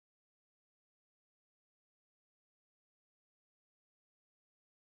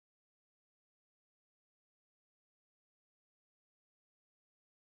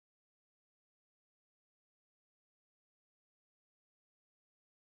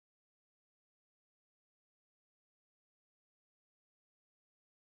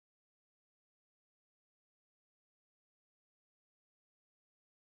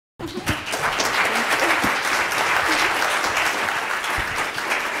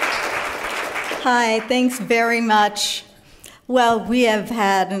Hi, thanks very much. Well, we have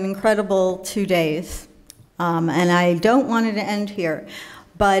had an incredible 2 days, and I don't want it to end here,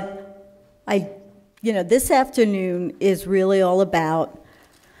 but this afternoon is really all about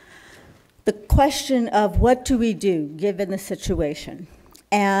the question of what do we do given the situation.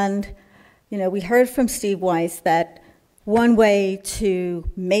 And, we heard from Steve Weiss that one way to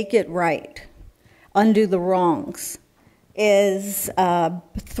make it right, undo the wrongs, is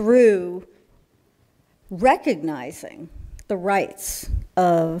through recognizing the rights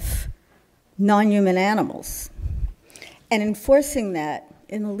of non-human animals and enforcing that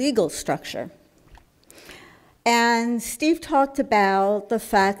in the legal structure. And Steve talked about the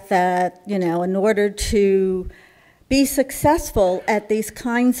fact that, in order to be successful at these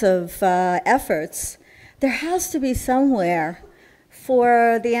kinds of efforts, there has to be somewhere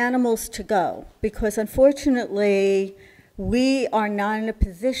for the animals to go, because unfortunately, we are not in a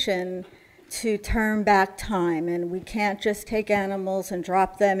position to turn back time, and we can't just take animals and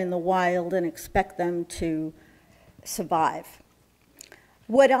drop them in the wild and expect them to survive.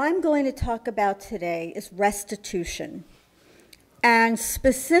 What I'm going to talk about today is restitution, and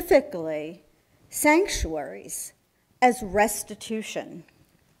specifically sanctuaries as restitution.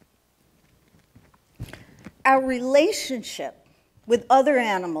 Our relationship with other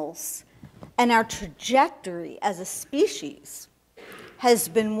animals and our trajectory as a species has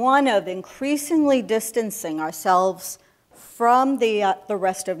been one of increasingly distancing ourselves from the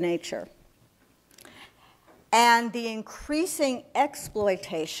rest of nature, and the increasing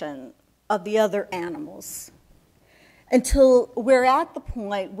exploitation of the other animals, until we're at the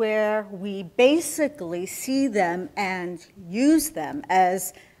point where we basically see them and use them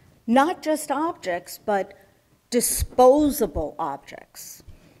as not just objects, but disposable objects.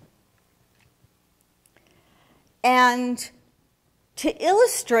 And to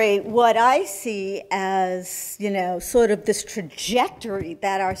illustrate what I see as, sort of this trajectory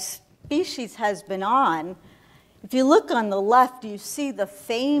that our species has been on, if you look on the left, you see the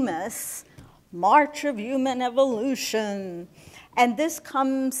famous March of Human Evolution. And this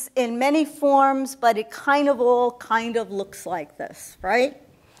comes in many forms, but it kind of looks like this, right?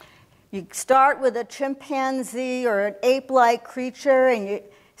 You start with a chimpanzee or an ape-like creature, and you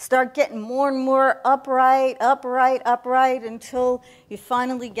start getting more and more upright, until you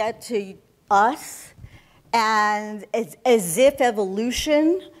finally get to us. And as if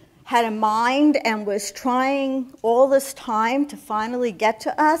evolution had a mind and was trying all this time to finally get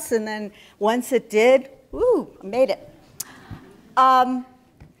to us, and then once it did, I made it. I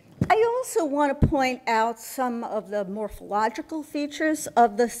also want to point out some of the morphological features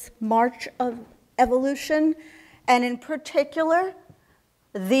of this march of evolution, and in particular,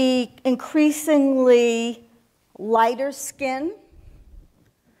 the increasingly lighter skin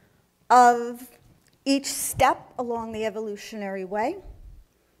of each step along the evolutionary way.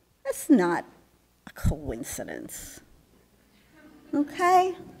 That's not a coincidence,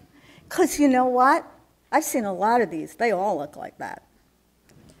 okay? Because you know what? I've seen a lot of these. They all look like that.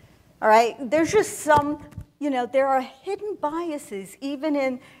 All right? There's just some, there are hidden biases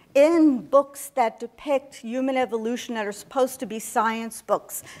even in books that depict human evolution that are supposed to be science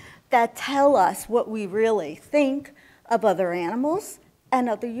books that tell us what we really think of other animals and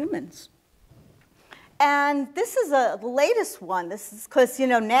other humans. And this is the latest one. This is because,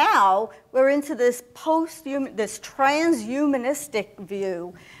 now we're into this this transhumanistic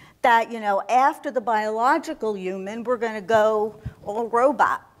view that, after the biological human, we're going to go all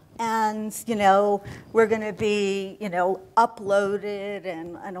robot. And, we're going to be, uploaded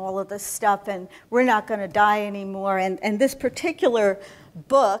and all of this stuff, and we're not going to die anymore. And this particular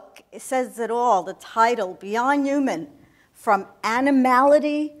book, it says it all, the title, Beyond Human, From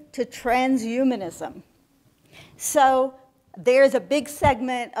Animality to Transhumanism. So there's a big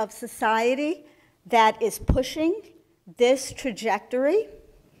segment of society that is pushing this trajectory,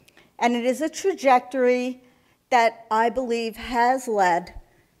 and it is a trajectory that I believe has led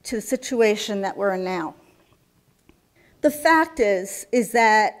to the situation that we're in now. The fact is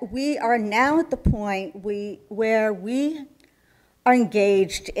that we are now at the point where we are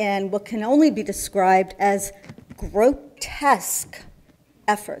engaged in what can only be described as grotesque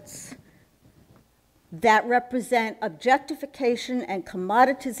efforts that represent objectification and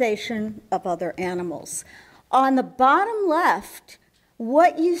commoditization of other animals. On the bottom left,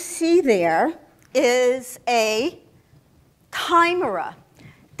 what you see there is a chimera.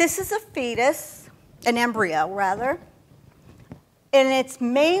 This is a fetus, an embryo rather, and it's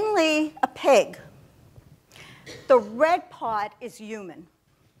mainly a pig. The red part is human.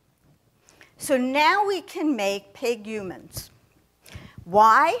 So now we can make pig humans.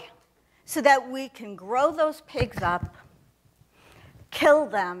 Why? so that we can grow those pigs up, kill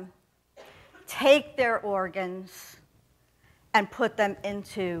them, take their organs, and put them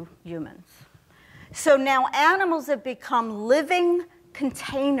into humans. So now animals have become living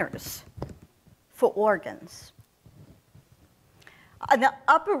containers for organs. On the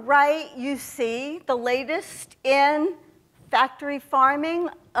upper right, you see the latest in factory farming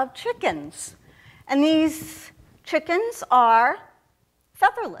of chickens. And these chickens are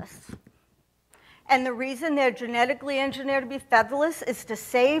featherless. And the reason they're genetically engineered to be featherless is to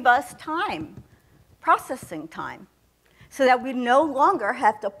save us time, processing time, so that we no longer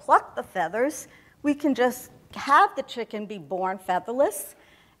have to pluck the feathers. We can just have the chicken be born featherless,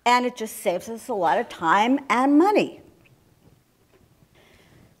 and it just saves us a lot of time and money.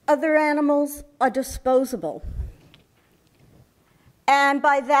 Other animals are disposable. And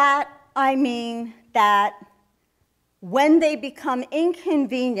by that, I mean that when they become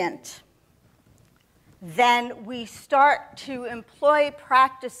inconvenient, then we start to employ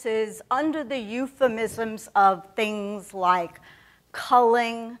practices under the euphemisms of things like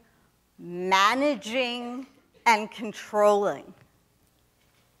culling, managing, and controlling.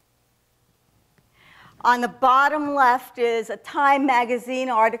 On the bottom left is a Time magazine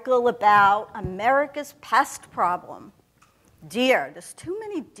article about America's pest problem. Deer. There's too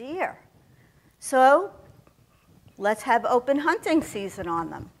many deer. So let's have open hunting season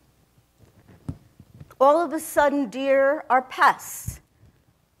on them. All of a sudden, deer are pests.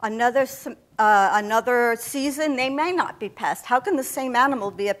 Another season, they may not be pests. How can the same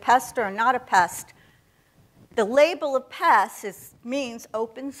animal be a pest or not a pest? The label of pest means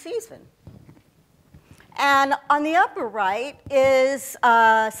open season. And on the upper right is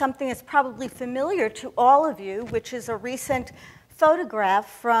something that's probably familiar to all of you, which is a recent photograph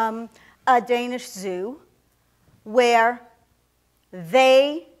from a Danish zoo where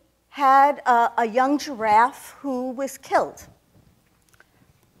they had a young giraffe who was killed.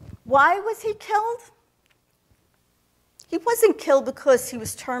 Why was he killed? He wasn't killed because he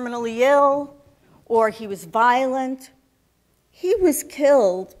was terminally ill or he was violent. He was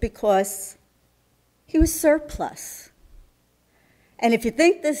killed because he was surplus. And if you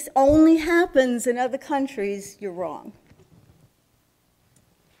think this only happens in other countries, you're wrong.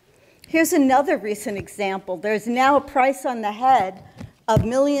 Here's another recent example. There's now a price on the head of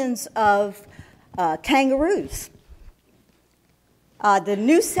millions of kangaroos. The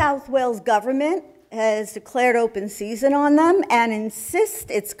New South Wales government has declared open season on them and insists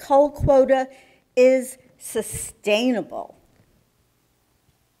its cull quota is sustainable.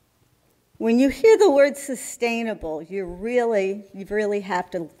 When you hear the word sustainable, you really have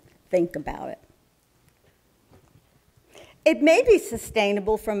to think about it. It may be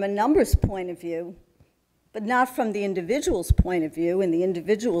sustainable from a numbers point of view, but not from the individual's point of view and the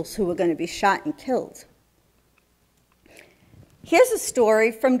individuals who are going to be shot and killed. Here's a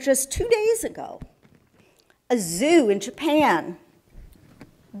story from just 2 days ago. A zoo in Japan.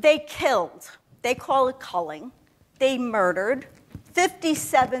 They killed, they call it culling, they murdered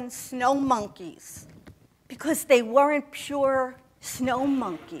 57 snow monkeys because they weren't pure snow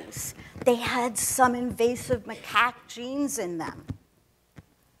monkeys. They had some invasive macaque genes in them.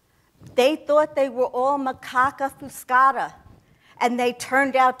 They thought they were all macaca fuscata, and they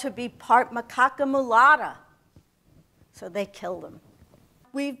turned out to be part macaca mulata. So they killed them.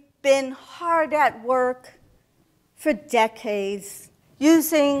 We've been hard at work for decades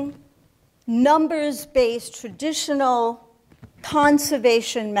using numbers-based traditional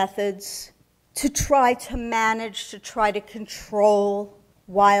conservation methods to try to manage, to try to control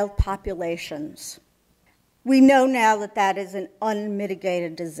wild populations. We know now that that is an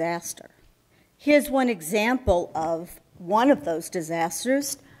unmitigated disaster. Here's one example of one of those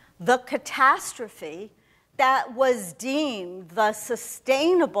disasters, the catastrophe that was deemed the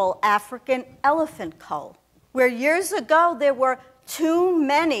sustainable African elephant cull, where years ago there were too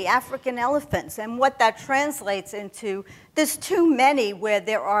many African elephants, and what that translates into, there's too many where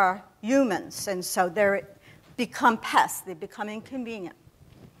there are humans, and so they become pests, they become inconvenient.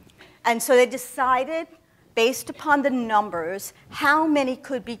 And so they decided, based upon the numbers, how many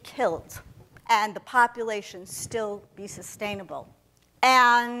could be killed and the population still be sustainable.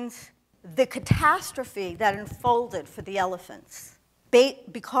 And the catastrophe that unfolded for the elephants,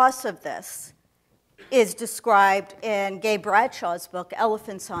 because of this, is described in Gay Bradshaw's book,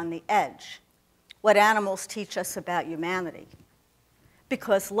 Elephants on the Edge, What Animals Teach Us About Humanity.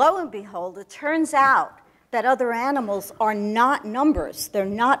 Because lo and behold, it turns out that other animals are not numbers. They're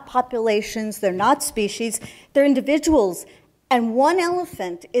not populations. They're not species. They're individuals. And one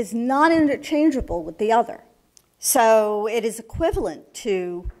elephant is not interchangeable with the other. So it is equivalent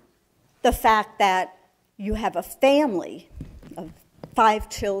to the fact that you have a family of 5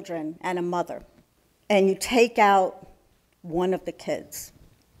 children and a mother, and you take out one of the kids.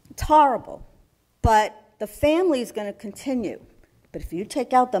 It's horrible, but the family is going to continue. But if you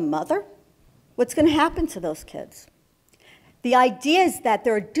take out the mother, what's going to happen to those kids? The idea is that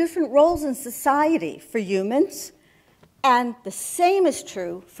there are different roles in society for humans, and the same is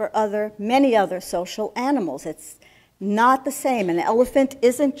true for many other social animals. It's not the same. An elephant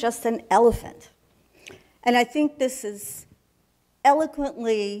isn't just an elephant. And I think this is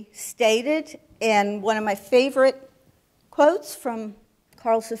eloquently stated in one of my favorite quotes from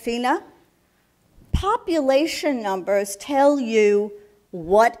Carl Safina. Population numbers tell you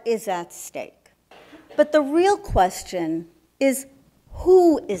what is at stake. But the real question is,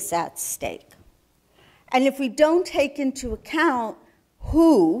 who is at stake? And if we don't take into account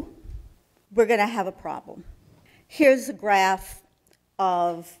who, we're going to have a problem. Here's a graph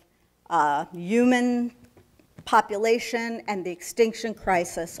of human population and the extinction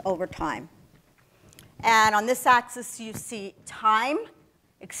crisis over time. And on this axis, you see time,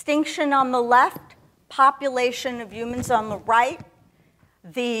 extinction on the left, population of humans on the right.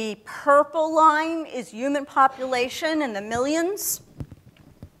 The purple line is human population in the millions,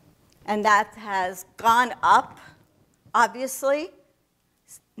 and that has gone up, obviously,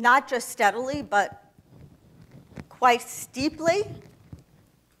 not just steadily, but quite steeply.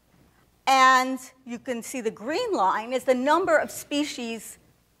 And you can see the green line is the number of species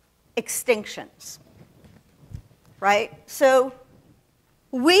extinctions, right? So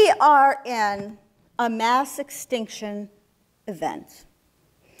we are in a mass extinction event.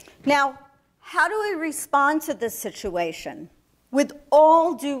 Now, how do we respond to this situation? With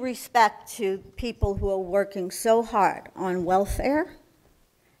all due respect to people who are working so hard on welfare,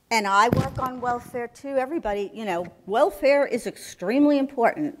 and I work on welfare too, everybody, welfare is extremely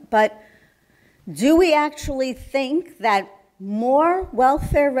important, but do we actually think that more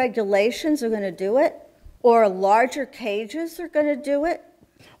welfare regulations are going to do it? Or larger cages are going to do it?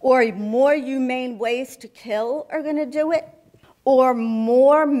 Or more humane ways to kill are going to do it? Or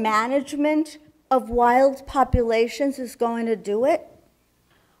more management of wild populations is going to do it?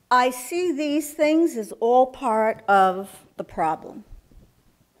 I see these things as all part of the problem.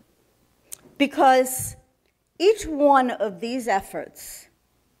 Because each one of these efforts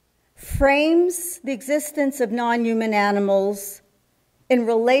frames the existence of non-human animals in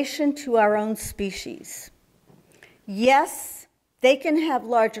relation to our own species. Yes, they can have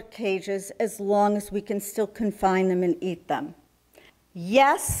larger cages as long as we can still confine them and eat them.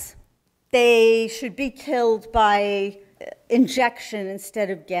 Yes, they should be killed by injection instead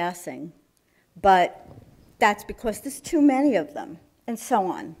of gassing, but that's because there's too many of them, and so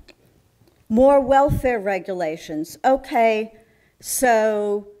on. More welfare regulations. Okay,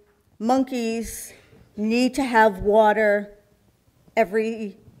 so monkeys need to have water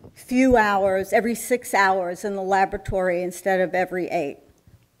every few hours, every 6 hours in the laboratory instead of every 8.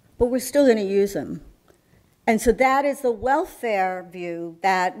 But we're still going to use them. And so that is the welfare view,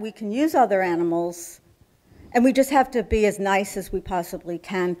 that we can use other animals, and we just have to be as nice as we possibly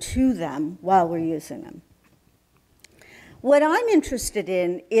can to them while we're using them. What I'm interested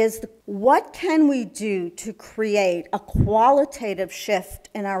in is what can we do to create a qualitative shift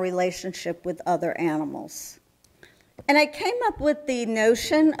in our relationship with other animals? And I came up with the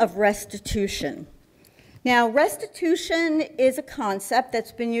notion of restitution. Now, restitution is a concept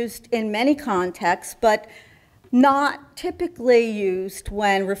that's been used in many contexts, but not typically used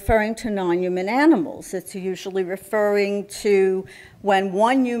when referring to non-human animals. It's usually referring to when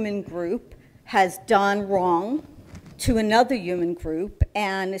one human group has done wrong to another human group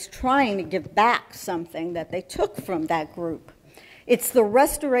and is trying to give back something that they took from that group. It's the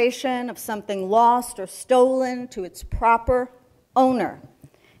restoration of something lost or stolen to its proper owner.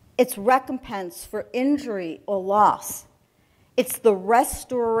 It's recompense for injury or loss. It's the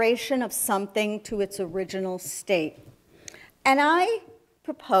restoration of something to its original state. And I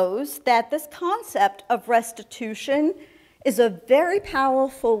propose that this concept of restitution is a very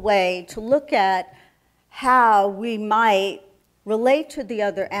powerful way to look at how we might relate to the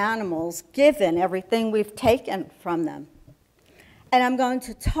other animals given everything we've taken from them. And I'm going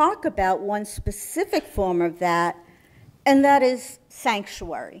to talk about one specific form of that, and that is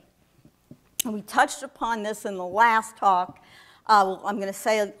sanctuary. And we touched upon this in the last talk. I'm going to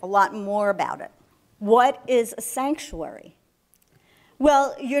say a lot more about it. What is a sanctuary?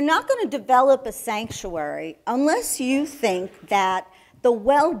 Well, you're not going to develop a sanctuary unless you think that the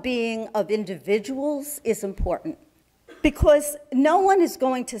well-being of individuals is important. Because no one is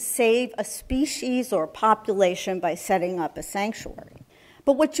going to save a species or a population by setting up a sanctuary.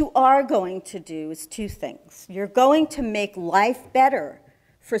 But what you are going to do is two things. You're going to make life better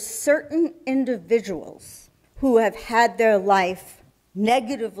for certain individuals who have had their life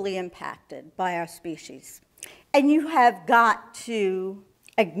negatively impacted by our species. And you have got to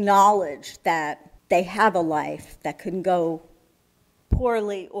acknowledge that they have a life that can go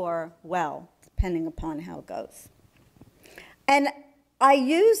poorly or well, depending upon how it goes. And I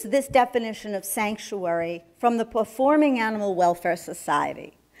use this definition of sanctuary from the Performing Animal Welfare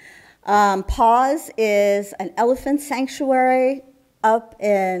Society. PAWS is an elephant sanctuary up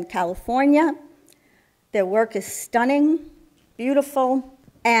in California. Their work is stunning, beautiful,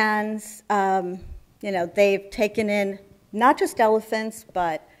 and they've taken in not just elephants,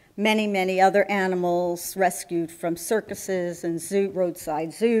 but many, many other animals rescued from circuses and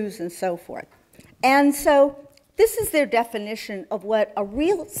roadside zoos and so forth. And so this is their definition of what a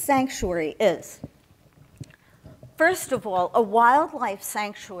real sanctuary is. First of all, a wildlife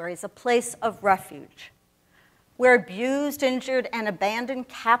sanctuary is a place of refuge where abused, injured, and abandoned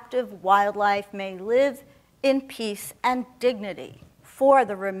captive wildlife may live in peace and dignity for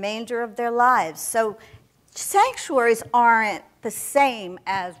the remainder of their lives. So sanctuaries aren't the same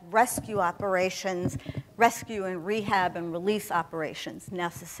as rescue operations, rescue and rehab and release operations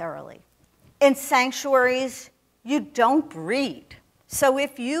necessarily. In sanctuaries, you don't breed. So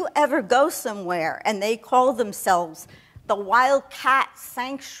if you ever go somewhere and they call themselves the Wildcat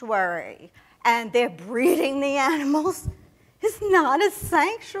Sanctuary and they're breeding the animals, it's not a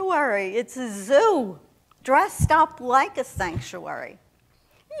sanctuary, it's a zoo dressed up like a sanctuary.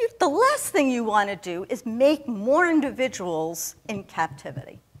 The last thing you want to do is make more individuals in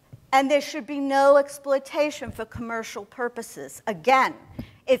captivity. And there should be no exploitation for commercial purposes. Again,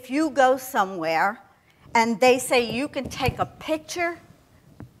 if you go somewhere and they say you can take a picture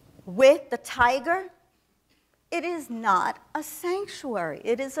with the tiger, it is not a sanctuary,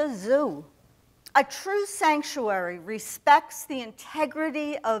 it is a zoo. A true sanctuary respects the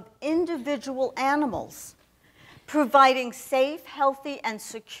integrity of individual animals, providing safe, healthy, and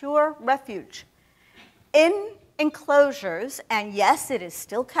secure refuge in enclosures, and yes, it is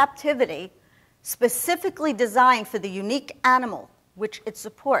still captivity, specifically designed for the unique animal which it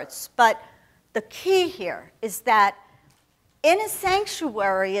supports. But the key here is that in a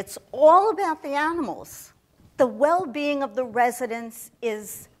sanctuary, it's all about the animals. The well-being of the residents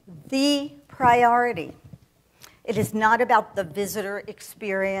is the priority. It is not about the visitor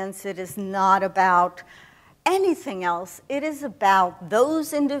experience. It is not about anything else. It is about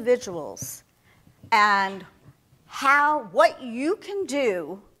those individuals and what you can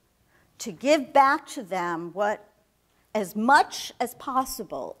do to give back to them as much as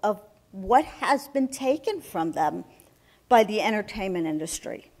possible of what has been taken from them by the entertainment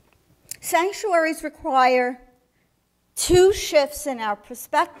industry. Sanctuaries require two shifts in our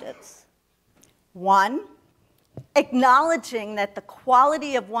perspectives. One, acknowledging that the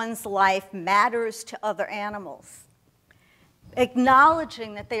quality of one's life matters to other animals.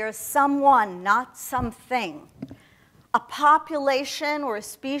 Acknowledging that they are someone, not something. A population or a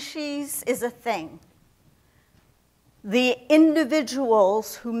species is a thing. The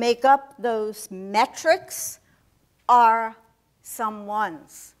individuals who make up those metrics are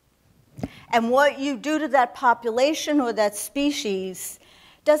someone's. And what you do to that population or that species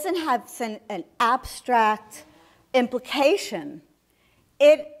doesn't have an abstract implication.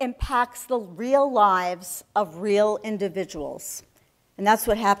 It impacts the real lives of real individuals. And that's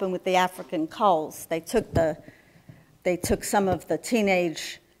what happened with the African culls. They took some of the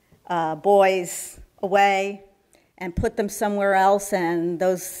teenage boys away and put them somewhere else, and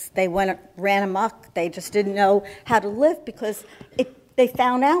they ran amok. They just didn't know how to live because they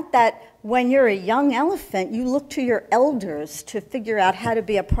found out that when you're a young elephant, you look to your elders to figure out how to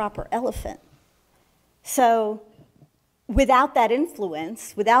be a proper elephant. So without that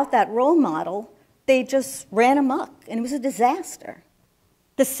influence, without that role model, they just ran amok, and it was a disaster.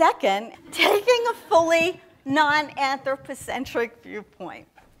 The second, taking a fully non-anthropocentric viewpoint.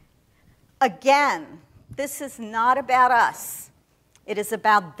 Again, this is not about us. It is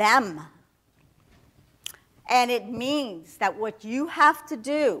about them. And it means that what you have to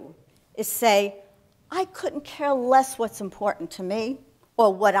do is say, I couldn't care less what's important to me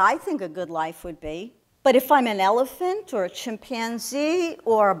or what I think a good life would be. But if I'm an elephant or a chimpanzee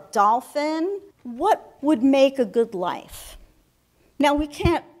or a dolphin, what would make a good life? Now, we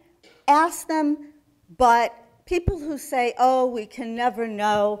can't ask them, but people who say, oh, we can never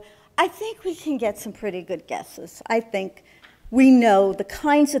know, I think we can get some pretty good guesses. I think we know the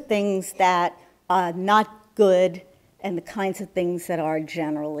kinds of things that are not good and the kinds of things that are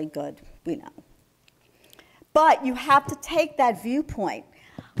generally good, we know. But you have to take that viewpoint.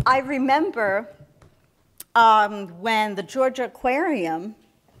 I remember when the Georgia Aquarium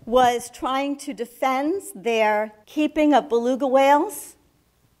was trying to defend their keeping of beluga whales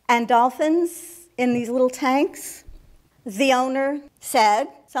and dolphins in these little tanks. The owner said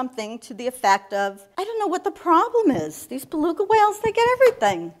something to the effect of, I don't know what the problem is. These beluga whales, they get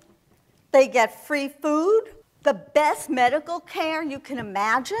everything. They get free food, the best medical care you can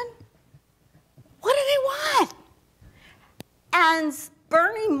imagine. What do they want? And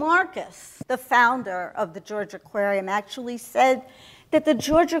Bernie Marcus, the founder of the Georgia Aquarium, actually said that the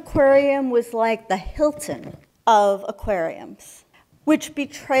Georgia Aquarium was like the Hilton of aquariums, which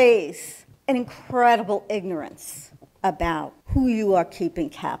betrays an incredible ignorance about who you are keeping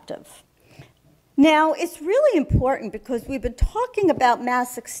captive. Now, it's really important because we've been talking about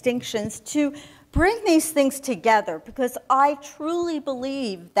mass extinctions to bring these things together, because I truly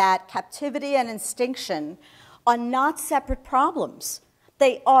believe that captivity and extinction are not separate problems.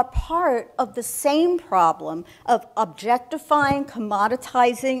 They are part of the same problem of objectifying,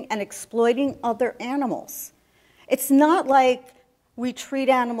 commoditizing, and exploiting other animals. It's not like we treat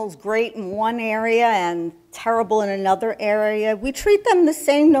animals great in one area and terrible in another area. We treat them the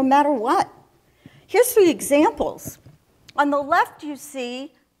same no matter what. Here's 3 examples. On the left, you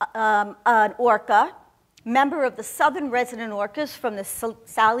see an orca, member of the southern resident orcas from the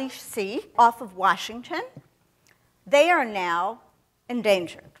Salish Sea off of Washington. They are now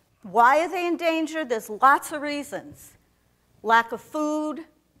endangered. Why are they endangered? There's lots of reasons. Lack of food,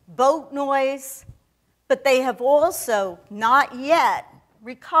 boat noise, but they have also not yet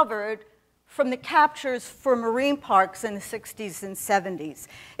recovered from the captures for marine parks in the 60s and 70s.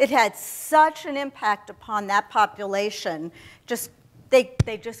 It had such an impact upon that population,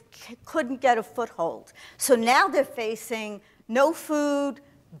 they just couldn't get a foothold. So now they're facing no food,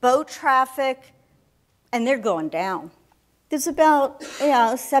 boat traffic, and they're going down. There's about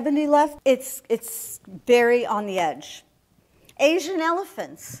 70 left. It's very on the edge. Asian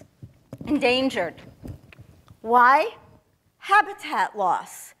elephants, endangered. Why? Habitat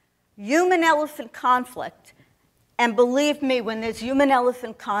loss, human-elephant conflict. And believe me, when there's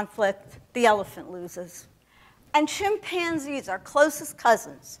human-elephant conflict, the elephant loses. And chimpanzees, our closest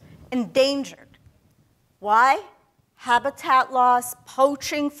cousins, endangered. Why? Habitat loss,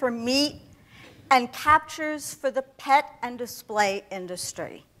 poaching for meat, and captures for the pet and display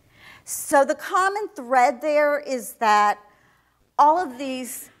industry. So the common thread there is that all of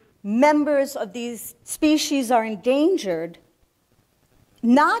these members of these species are endangered,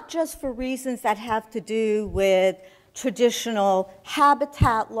 not just for reasons that have to do with traditional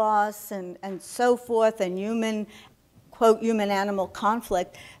habitat loss and so forth and human, quote, human-animal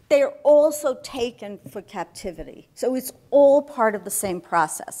conflict. They are also taken for captivity. So it's all part of the same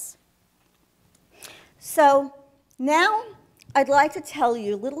process. So now I'd like to tell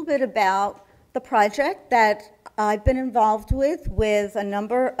you a little bit about the project that I've been involved with a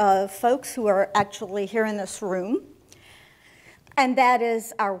number of folks who are actually here in this room, and that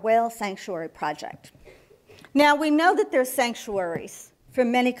is our whale sanctuary project. Now, we know that there's sanctuaries for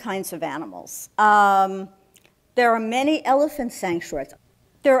many kinds of animals. There are many elephant sanctuaries.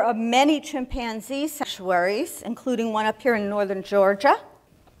 There are many chimpanzee sanctuaries, including one up here in northern Georgia.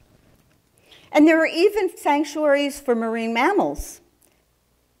 And there are even sanctuaries for marine mammals.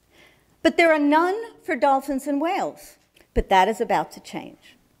 But there are none for dolphins and whales. But that is about to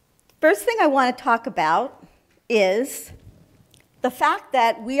change. First thing I want to talk about is the fact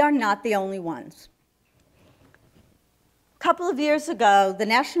that we are not the only ones. A couple of years ago, the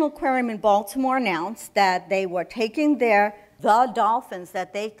National Aquarium in Baltimore announced that they were taking the dolphins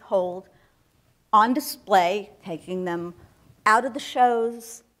that they hold on display, taking them out of the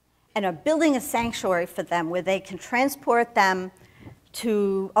shows, and are building a sanctuary for them where they can transport them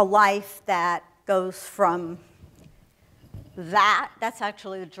to a life that goes from that's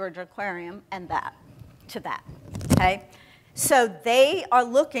actually the Georgia Aquarium, and that, to that, okay? So they are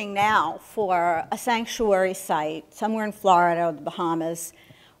looking now for a sanctuary site somewhere in Florida or the Bahamas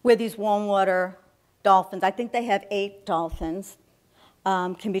where these warm water dolphins, I think they have 8 dolphins,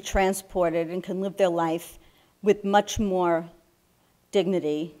 can be transported and can live their life with much more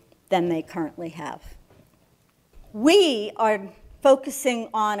dignity than they currently have. We are focusing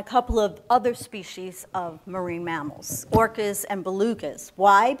on a couple of other species of marine mammals, orcas and belugas.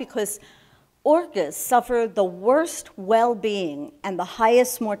 Why? Because orcas suffer the worst well-being and the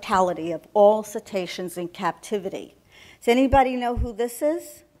highest mortality of all cetaceans in captivity. Does anybody know who this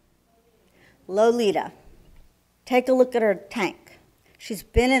is? Lolita. Take a look at her tank. She's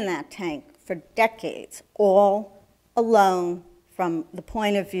been in that tank for decades, all alone from the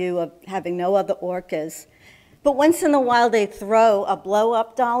point of view of having no other orcas. But once in a while, they throw a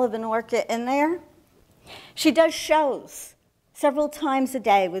blow-up doll of an orca in there. She does shows several times a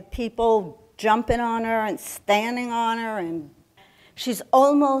day with people jumping on her and standing on her, and she's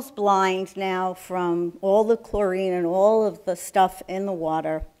almost blind now from all the chlorine and all of the stuff in the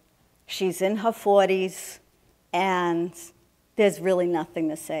water. She's in her 40s, and there's really nothing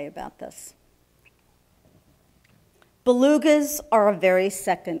to say about this. Belugas are a very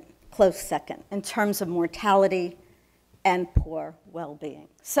close second in terms of mortality and poor well-being.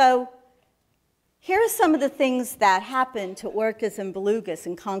 So here are some of the things that happen to orcas and belugas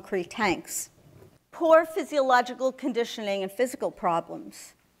in concrete tanks. Poor physiological conditioning and physical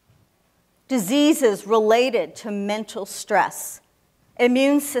problems, diseases related to mental stress,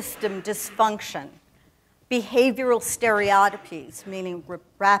 immune system dysfunction, behavioral stereotypies, meaning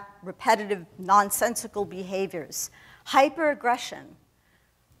repetitive, nonsensical behaviors, hyperaggression,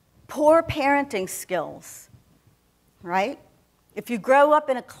 poor parenting skills, right? If you grow up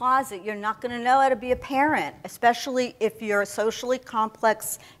in a closet, you're not going to know how to be a parent, especially if you're a socially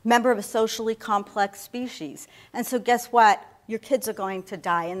complex member of a socially complex species. And so guess what? Your kids are going to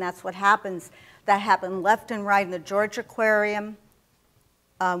die, and that's what happens. That happened left and right in the George Aquarium,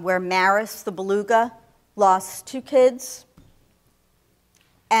 where Maris, the beluga, lost 2 kids,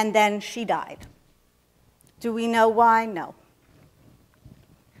 and then she died. Do we know why? No.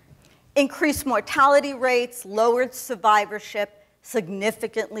 Increased mortality rates, lowered survivorship,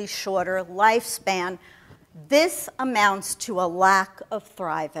 significantly shorter lifespan. This amounts to a lack of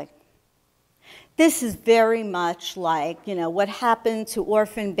thriving. This is very much like, what happened to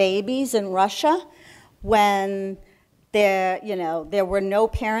orphan babies in Russia when there were no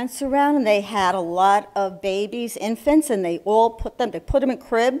parents around, and they had a lot of babies, infants, and they put them in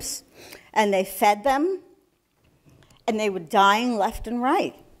cribs, and they fed them, and they were dying left and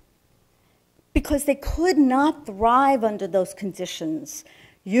right because they could not thrive under those conditions.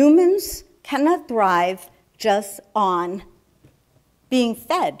 Humans cannot thrive just on being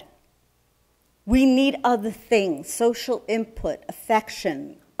fed. We need other things, social input,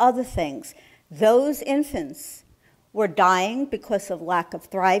 affection, other things. Those infants were dying because of lack of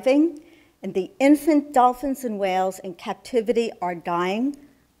thriving, and the infant dolphins and whales in captivity are dying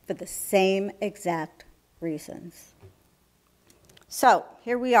for the same exact reasons. So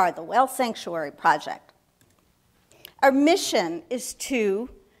here we are, the Whale Sanctuary Project. Our mission is to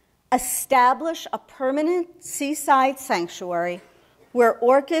establish a permanent seaside sanctuary where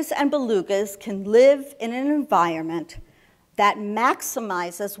orcas and belugas can live in an environment that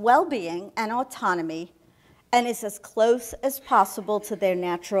maximizes well-being and autonomy and is as close as possible to their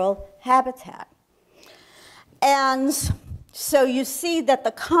natural habitat. And so you see that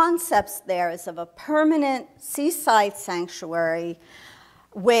the concepts there is of a permanent seaside sanctuary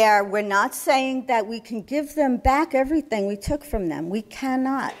where we're not saying that we can give them back everything we took from them. We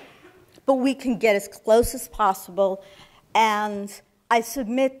cannot. But we can get as close as possible. And I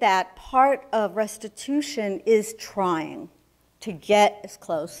submit that part of restitution is trying to get as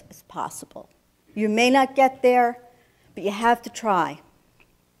close as possible. You may not get there, but you have to try.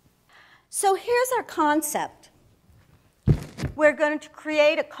 So here's our concept. We're going to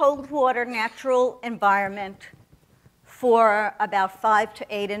create a cold water natural environment for about 5 to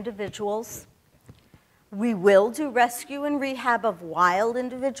 8 individuals. We will do rescue and rehab of wild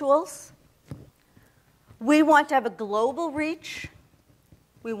individuals. We want to have a global reach.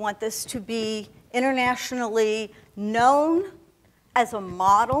 We want this to be internationally known as a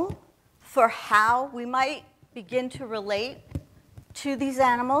model for how we might begin to relate to these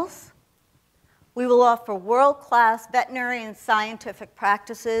animals. We will offer world-class veterinary and scientific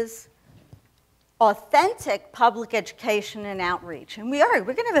practices, authentic public education and outreach. And we're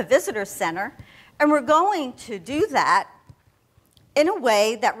going to have a visitor center, and we're going to do that in a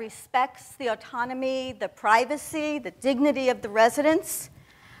way that respects the autonomy, the privacy, the dignity of the residents.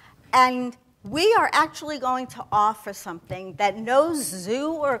 And we are actually going to offer something that no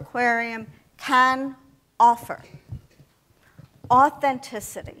zoo or aquarium can offer: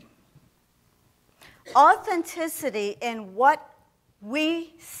 authenticity. Authenticity in what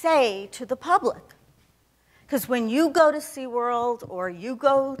we say to the public. Because when you go to SeaWorld or you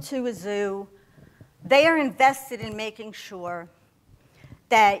go to a zoo, they are invested in making sure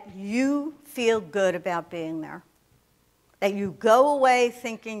that you feel good about being there. That you go away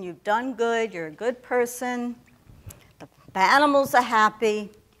thinking you've done good, you're a good person, the animals are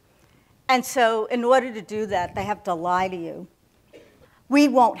happy. And so in order to do that, they have to lie to you. We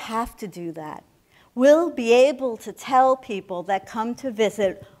won't have to do that. We'll be able to tell people that come to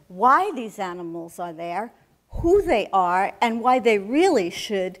visit why these animals are there, who they are, and why they really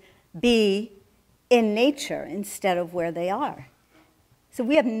should be in nature instead of where they are. So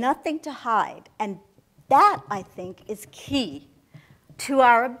we have nothing to hide, and that, I think, is key to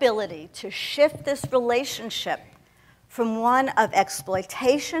our ability to shift this relationship from one of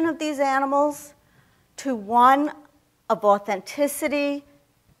exploitation of these animals to one of authenticity,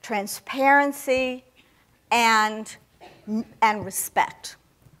 transparency, and respect.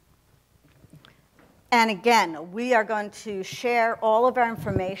 And again, we are going to share all of our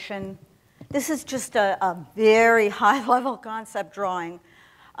information. This is just a very high-level concept drawing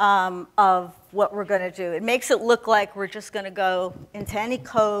of what we're going to do. It makes it look like we're just going to go into any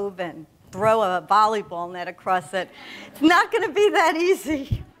cove and throw a volleyball net across it. It's not going to be that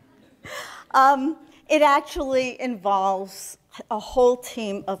easy. It actually involves a whole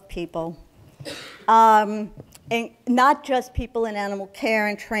team of people, and not just people in animal care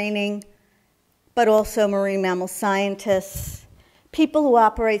and training, but also marine mammal scientists, people who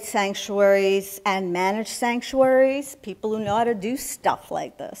operate sanctuaries and manage sanctuaries, people who know how to do stuff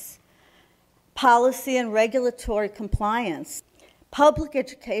like this, policy and regulatory compliance, public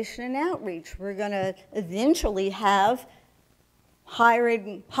education and outreach. We're going to eventually have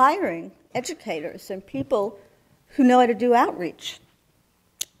hiring educators and people who know how to do outreach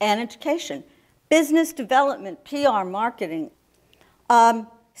and education, business development, PR, marketing,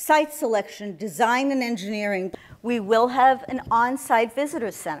 site selection, design and engineering. We will have an on-site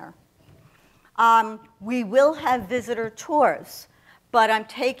visitor center. We will have visitor tours, but I'm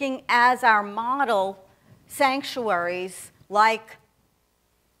taking as our model sanctuaries like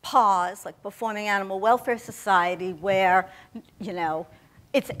PAWS, like Performing Animal Welfare Society, where, you know,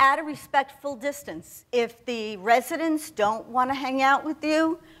 it's at a respectful distance. If the residents don't want to hang out with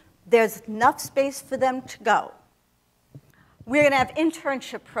you, there's enough space for them to go. We're going to have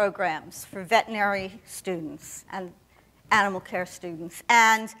internship programs for veterinary students and animal care students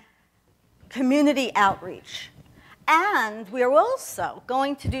and community outreach. And we're also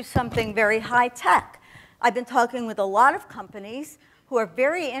going to do something very high tech. I've been talking with a lot of companies who are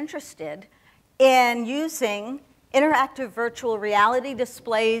very interested in using interactive virtual reality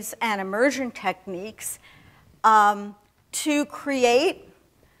displays and immersion techniques to create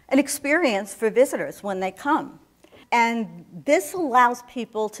an experience for visitors when they come. And this allows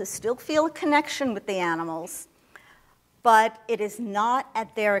people to still feel a connection with the animals, but it is not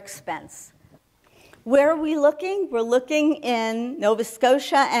at their expense. Where are we looking? We're looking in Nova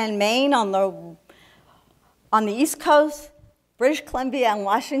Scotia and Maine on the East Coast, British Columbia and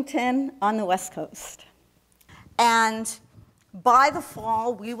Washington on the West Coast. And by the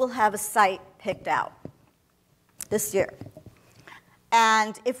fall, we will have a site picked out this year.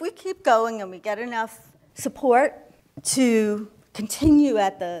 And if we keep going and we get enough support to continue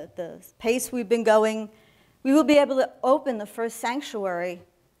at the pace we've been going, we will be able to open the first sanctuary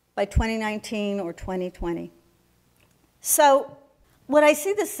by 2019 or 2020. So what I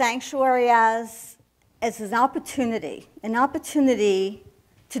see the sanctuary as an opportunity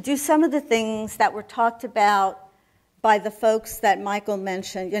to do some of the things that were talked about by the folks that Michael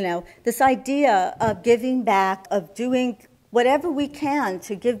mentioned, you know, this idea of giving back, of doing whatever we can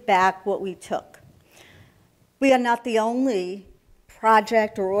to give back what we took. We are not the only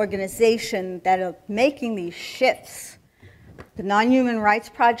project or organization that are making these shifts. The Non-Human Rights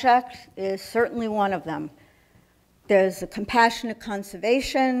Project is certainly one of them. There's a Compassionate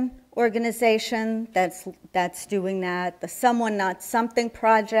Conservation organization that's doing that, the Someone Not Something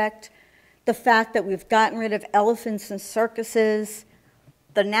Project, the fact that we've gotten rid of elephants in circuses,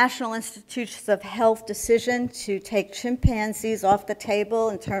 the National Institutes of Health decision to take chimpanzees off the table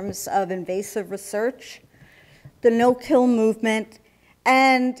in terms of invasive research, the no-kill movement,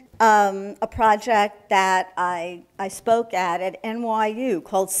 and a project that I spoke at NYU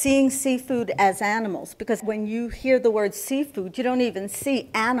called Seeing Seafood as Animals, because when you hear the word seafood, you don't even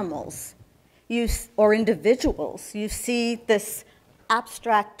see animals or individuals. You see this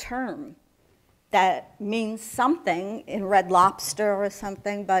abstract term that means something in Red Lobster or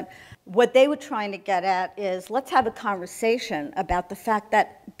something, but what they were trying to get at is let's have a conversation about the fact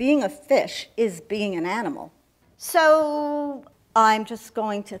that being a fish is being an animal. So I'm just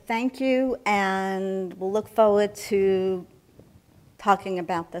going to thank you, and we'll look forward to talking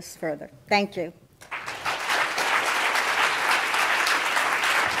about this further. Thank you.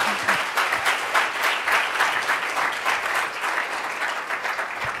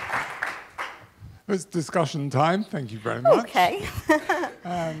 It's discussion time. Thank you very much. Okay.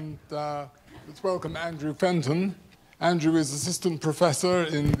 And let's welcome Andrew Fenton. Andrew is assistant professor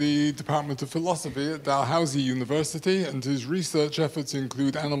in the Department of Philosophy at Dalhousie University, and his research efforts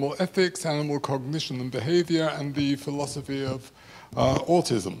include animal ethics, animal cognition and behavior, and the philosophy of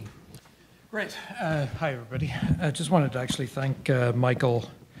autism. Great. Hi, everybody. I just wanted to actually thank Michael,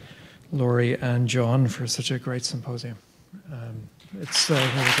 Laurie, and John for such a great symposium. It's really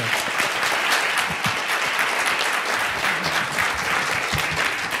good.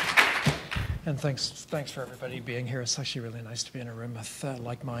 And thanks for everybody being here. It's actually really nice to be in a room with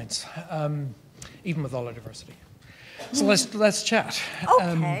like minds, even with all our diversity. So let's chat.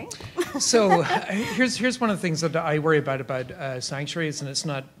 Okay. So here's one of the things that I worry about sanctuaries, and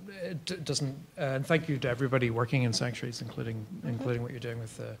it doesn't. And thank you to everybody working in sanctuaries, including what you're doing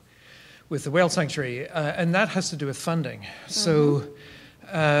with the whale sanctuary, and that has to do with funding. So.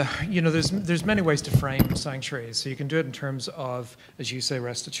 There's many ways to frame sanctuaries. So you can do it in terms of, as you say,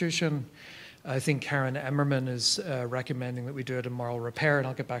 restitution. I think Karen Emmerman is recommending that we do it in moral repair, and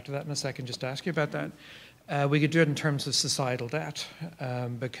I'll get back to that in a second just to ask you about that. We could do it in terms of societal debt,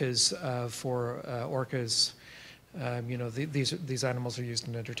 because for orcas, these animals are used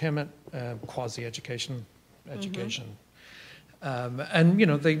in entertainment, quasi-education, and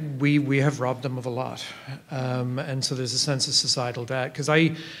we have robbed them of a lot, and so there's a sense of societal debt. Because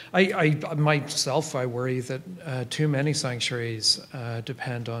I myself worry that too many sanctuaries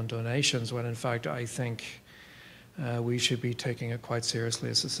depend on donations, when in fact I think we should be taking it quite seriously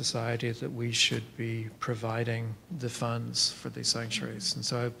as a society, that we should be providing the funds for these sanctuaries. And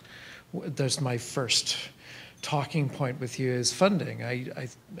so there's my first talking point with you is funding. I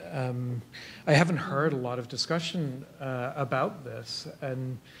haven't heard a lot of discussion about this,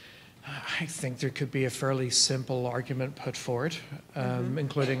 and I think there could be a fairly simple argument put forward,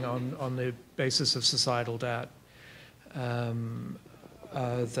 including on the basis of societal debt,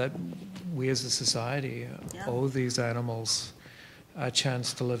 that we as a society owe these animals a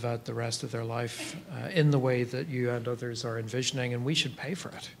chance to live out the rest of their life in the way that you and others are envisioning, and we should pay for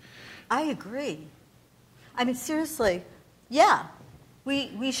it. I agree. I mean, seriously, yeah,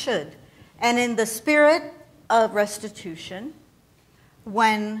 we should. And in the spirit of restitution,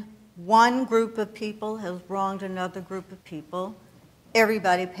 when one group of people has wronged another group of people,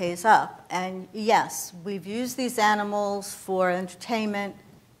 everybody pays up. And yes, we've used these animals for entertainment,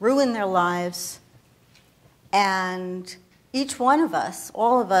 ruined their lives, and each one of us,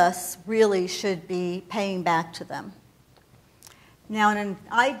 all of us, really should be paying back to them. Now, in an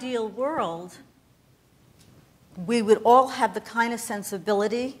ideal world, we would all have the kind of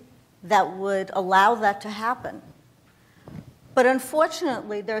sensibility that would allow that to happen. But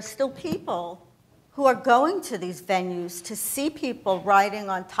unfortunately, there are still people who are going to these venues to see people riding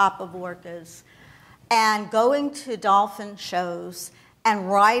on top of orcas and going to dolphin shows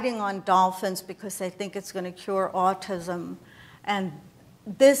and riding on dolphins because they think it's going to cure autism and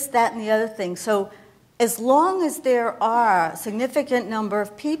this, that, and the other thing. So as long as there are a significant number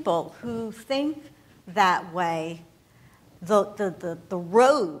of people who think that way, the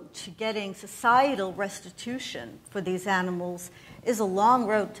road to getting societal restitution for these animals is a long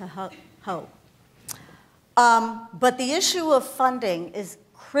road to hoe. But the issue of funding is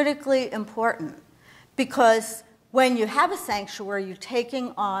critically important, because when you have a sanctuary, you're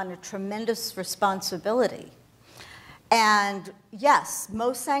taking on a tremendous responsibility. And yes,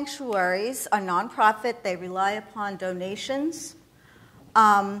 most sanctuaries are nonprofit. They rely upon donations.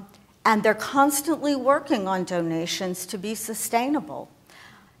 And they're constantly working on donations to be sustainable.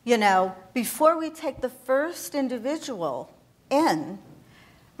 You know, before we take the first individual in,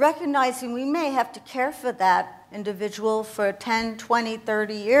 recognizing we may have to care for that individual for 10, 20,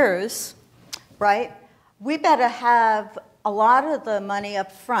 30 years, right? We better have a lot of the money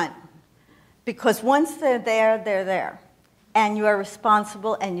up front, because once they're there, they're there. And you are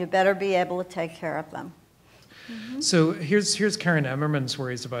responsible, and you better be able to take care of them. So here's Karen Emmerman's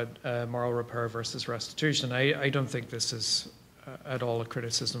worries about moral repair versus restitution. I don't think this is at all a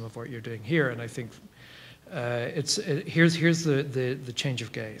criticism of what you're doing here, and I think here's the change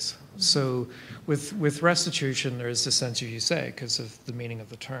of gaze. So with restitution, there is a sense, as you say, because of the meaning of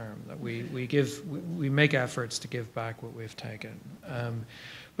the term, that we make efforts to give back what we've taken.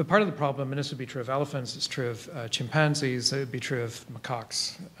 But part of the problem, and this would be true of elephants, it's true of chimpanzees, it would be true of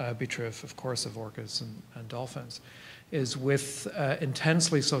macaques, it would be true of course of orcas and dolphins, is with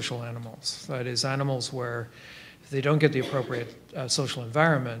intensely social animals. That is, animals where if they don't get the appropriate social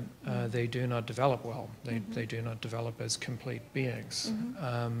environment, they do not develop well. They do not develop as complete beings,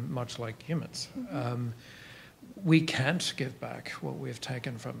 much like humans. We can't give back what we've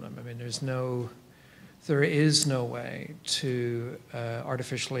taken from them. I mean, there is no way to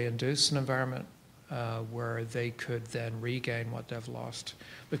artificially induce an environment where they could then regain what they've lost,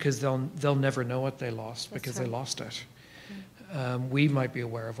 because they'll never know what they lost because they lost it. We might be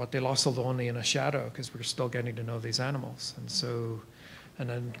aware of what they lost, although only in a shadow, because we're still getting to know these animals. And so and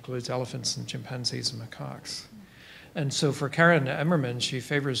that includes elephants and chimpanzees and macaques. And so for Karen Emmerman, she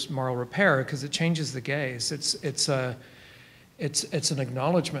favors moral repair because it changes the gaze. It's an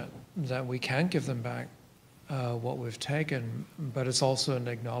acknowledgement that we can't give them back what we've taken, but it's also an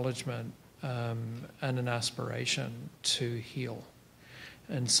acknowledgement and an aspiration to heal.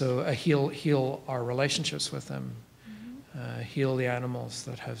 And so heal our relationships with them, heal the animals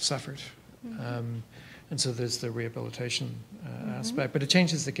that have suffered. And so there's the rehabilitation aspect, but it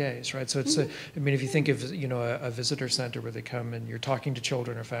changes the gaze, right? So it's, I mean, if you think of, you know, a visitor center where they come and you're talking to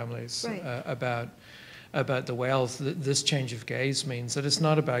children or families about the whales, this change of gaze means that it's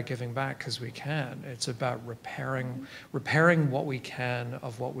not about giving back because we can. It's about repairing what we can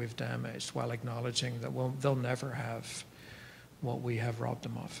of what we've damaged while acknowledging that they'll never have what we have robbed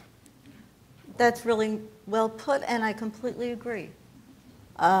them of. That's really well put, and I completely agree.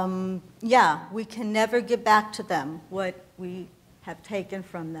 Yeah, we can never give back to them what we have taken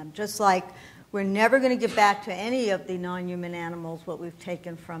from them, just like we're never going to give back to any of the non-human animals what we've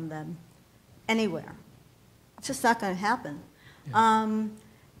taken from them anywhere. It's just not going to happen. Yeah.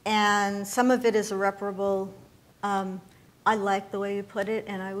 And some of it is irreparable. I like the way you put it,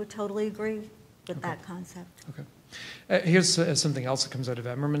 and I would totally agree with that concept. Okay. Here's something else that comes out of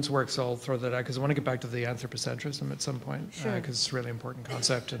Emmerman's work, so I'll throw that out because I want to get back to the anthropocentrism at some point, because it's a really important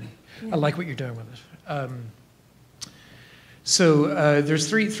concept, and I like what you're doing with it. So there's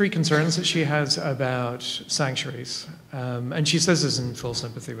three concerns that she has about sanctuaries, and she says this in full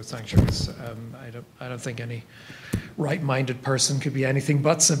sympathy with sanctuaries. I don't think any right-minded person could be anything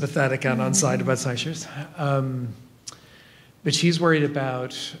but sympathetic and on side about sanctuaries. But she's worried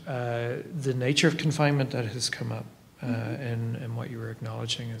about the nature of confinement that has come up, and what you were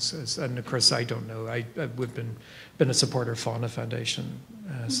acknowledging and of course I don't know. We've been a supporter of Fauna Foundation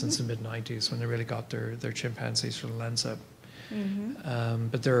since the mid-90s when they really got their chimpanzees from Lenza.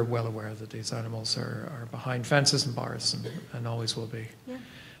 But they're well aware that these animals are behind fences and bars and always will be.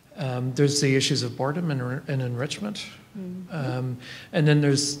 Yeah. There's the issues of boredom and enrichment. And then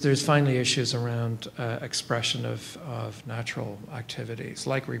there's finally issues around expression of natural activities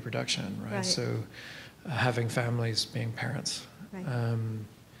like reproduction, right? So having families, being parents. And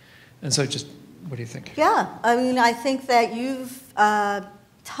so just, what do you think? Yeah, I mean, I think that you've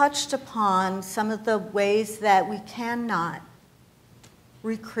touched upon some of the ways that we cannot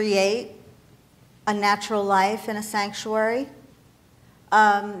recreate a natural life in a sanctuary.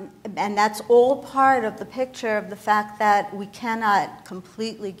 And that's all part of the picture of the fact that we cannot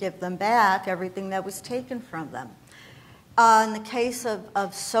completely give them back everything that was taken from them. In the case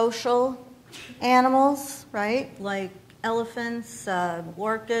of social animals, right, like elephants,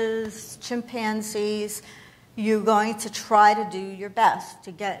 orcas, chimpanzees, you're going to try to do your best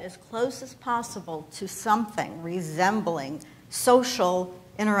to get as close as possible to something resembling social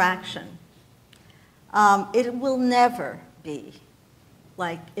interaction. It will never be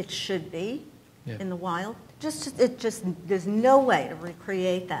like it should be in the wild. There's no way to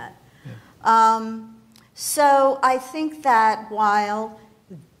recreate that. Yeah. So I think that while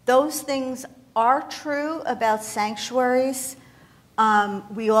those things are true about sanctuaries,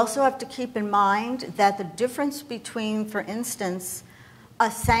 we also have to keep in mind that the difference between, for instance, a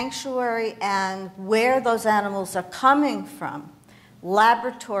sanctuary and where those animals are coming from,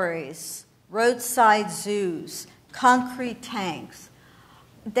 laboratories, roadside zoos, concrete tanks,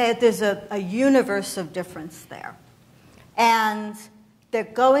 there's a universe of difference there. And they're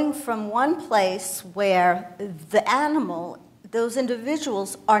going from one place where the animal, those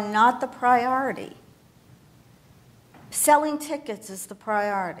individuals, are not the priority. Selling tickets is the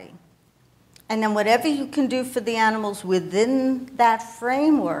priority. And then whatever you can do for the animals within that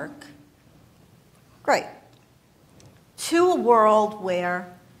framework, great. To a world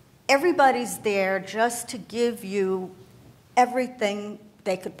where everybody's there just to give you everything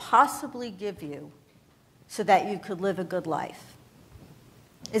they could possibly give you so that you could live a good life.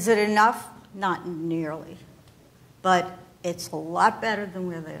 Is it enough? Not nearly. But it's a lot better than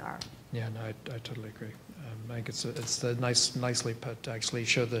where they are. Yeah, no, I totally agree. I think it's nicely put to actually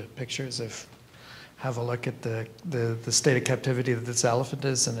show the pictures of, have a look at the state of captivity that this elephant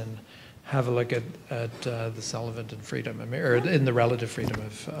is, and then have a look at this elephant in freedom, I mean, or in the relative freedom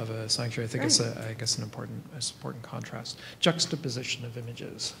of a sanctuary. I think it's an important contrast, juxtaposition of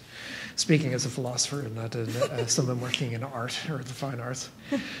images. Speaking as a philosopher and not someone working in art or the fine arts.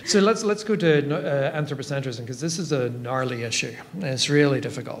 So let's go to anthropocentrism, because this is a gnarly issue. It's really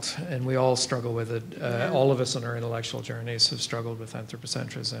difficult, and we all struggle with it. All of us on our intellectual journeys have struggled with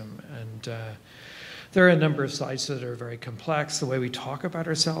anthropocentrism, and there are a number of sides that are very complex. The way we talk about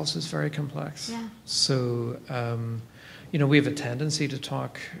ourselves is very complex. Yeah. So we have a tendency to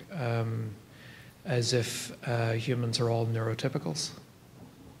talk as if humans are all neurotypicals.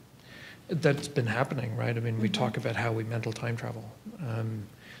 That's been happening, right? I mean, we talk about how we mental time travel.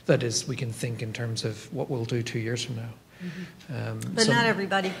 That is, we can think in terms of what we'll do 2 years from now. But not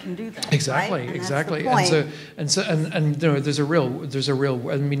everybody can do that. Exactly, right? exactly. That's the point. And there's a real.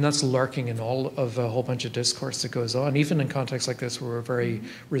 I mean, that's lurking in all of a whole bunch of discourse that goes on, even in contexts like this, where we're very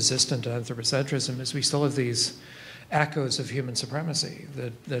resistant to anthropocentrism, is we still have these echoes of human supremacy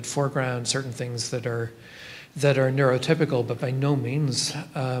that foreground certain things that are neurotypical, but by no means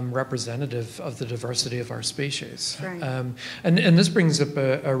representative of the diversity of our species. Right. And this brings up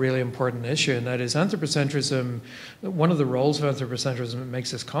a really important issue, and that is anthropocentrism. One of the roles of anthropocentrism that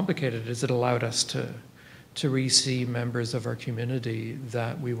makes this complicated is it allowed us to re-see members of our community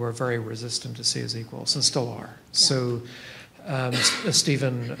that we were very resistant to see as equals, and still are. Yeah. So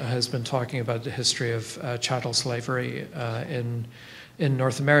Stephen has been talking about the history of chattel slavery in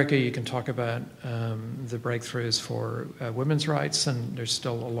North America. You can talk about the breakthroughs for women's rights, and there's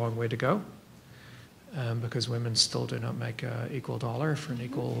still a long way to go because women still do not make equal dollar for an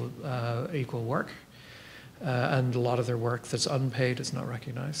equal work. And a lot of their work that's unpaid is not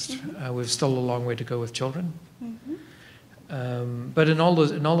recognized. We've still a long way to go with children. But in all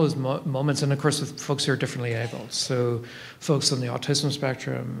those moments, and of course with folks who are differently abled, so folks on the autism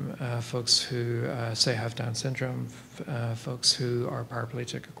spectrum, folks who say have Down syndrome, folks who are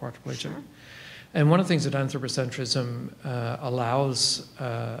paraplegic or quadriplegic. Sure. And one of the things that anthropocentrism allows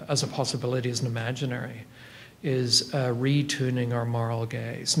as a possibility, as an imaginary, is retuning our moral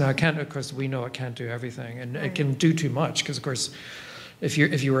gaze. Now, it can't, of course, we know it can't do everything, and it can do too much, because of course, if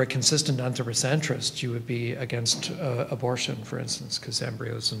you were a consistent anthropocentrist, you would be against abortion, for instance, because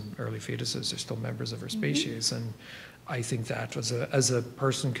embryos and early fetuses are still members of our species. And I think that as a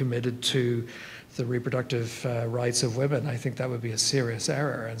person committed to the reproductive rights of women, I think that would be a serious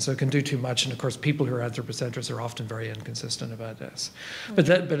error. And so it can do too much. And of course, people who are anthropocentrists are often very inconsistent about this. But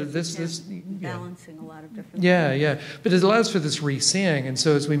this balancing a lot of different things. But it allows for this re-seeing. And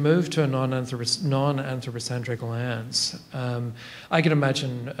so as we move to a non-anthropocentric lens, I can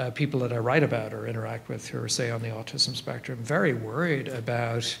imagine people that I write about or interact with who are, say, on the autism spectrum, very worried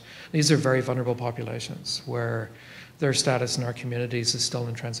about, these are very vulnerable populations where their status in our communities is still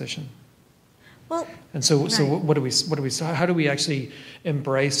in transition. Well, and so how do we actually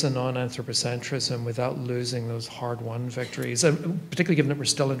embrace a non-anthropocentrism without losing those hard-won victories? And particularly given that we're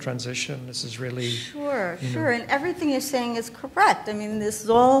still in transition, this is really... Sure. And everything you're saying is correct. I mean, this is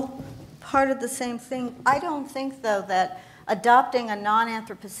all part of the same thing. I don't think, though, that adopting a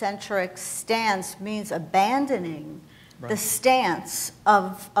non-anthropocentric stance means abandoning the stance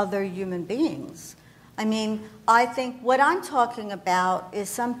of other human beings. I mean, I think what I'm talking about is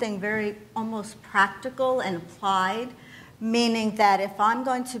something very almost practical and applied, meaning that if I'm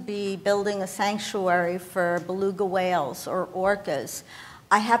going to be building a sanctuary for beluga whales or orcas,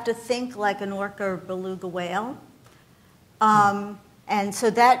 I have to think like an orca or beluga whale. And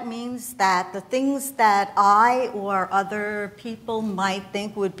so that means that the things that I or other people might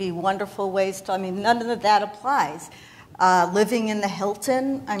think would be wonderful ways to, I mean, none of that applies. Living in the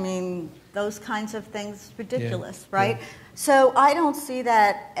Hilton, I mean, those kinds of things, ridiculous, right? Yeah. So I don't see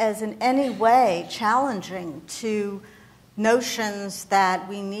that as in any way challenging to notions that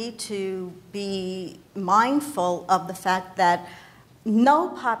we need to be mindful of the fact that no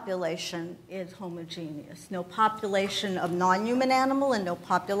population is homogeneous. No population of non-human animal and no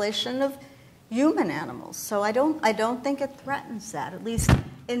population of human animals. So I don't think it threatens that. At least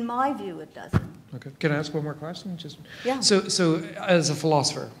in my view, it doesn't. Okay. Can I ask one more question? Yeah. So as a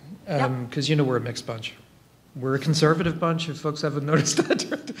philosopher, because we're a mixed bunch. We're a conservative bunch, if folks haven't noticed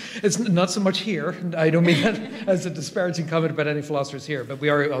that. It's not so much here. I don't mean that as a disparaging comment about any philosophers here, but we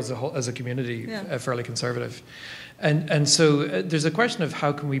are as a community fairly conservative. And so there's a question of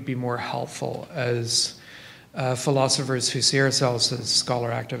how can we be more helpful as philosophers who see ourselves as scholar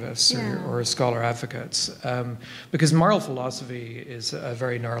activists or scholar advocates, because moral philosophy is a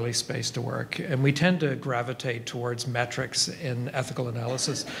very gnarly space to work, and we tend to gravitate towards metrics in ethical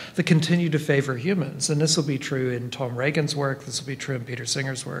analysis that continue to favor humans. And this will be true in Tom Reagan's work, this will be true in Peter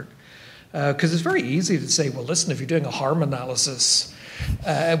Singer's work, because it's very easy to say, well, listen, if you're doing a harm analysis,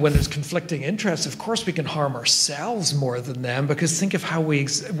 when there's conflicting interests, of course we can harm ourselves more than them, because think of how we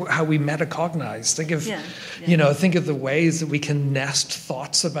metacognize. Think of think of the ways that we can nest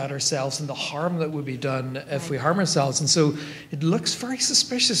thoughts about ourselves and the harm that would be done if we harm ourselves. And so it looks very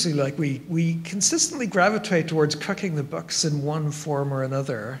suspiciously like we consistently gravitate towards cooking the books in one form or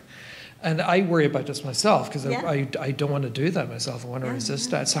another. And I worry about this myself because Yeah. I don't want to do that myself. I want to resist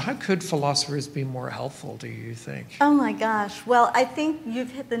that. So how could philosophers be more helpful, do you think? Oh my gosh. Well, I think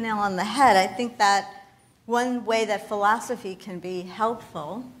you've hit the nail on the head. I think that one way that philosophy can be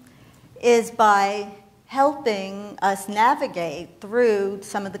helpful is by helping us navigate through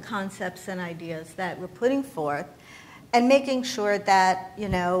some of the concepts and ideas that we're putting forth and making sure that,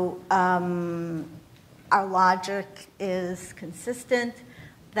 our logic is consistent,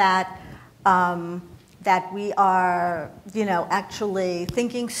 that we are, actually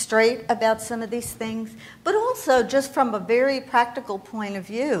thinking straight about some of these things, but also just from a very practical point of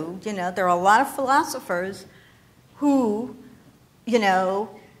view, there are a lot of philosophers who,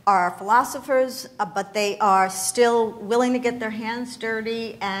 are philosophers, but they are still willing to get their hands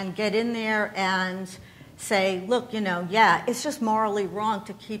dirty and get in there and say, look, it's just morally wrong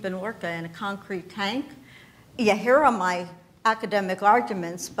to keep an orca in a concrete tank. Yeah, here are my academic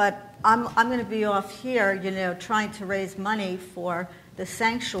arguments, but I'm going to be off here, trying to raise money for the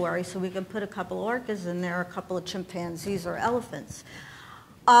sanctuary so we can put a couple orcas in there, a couple of chimpanzees or elephants.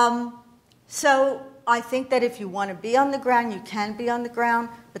 So I think that if you want to be on the ground, you can be on the ground,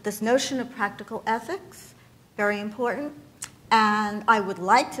 but this notion of practical ethics, very important. And I would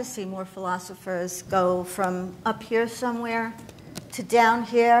like to see more philosophers go from up here somewhere to down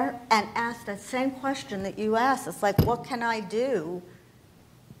here and ask that same question that you asked. It's like, what can I do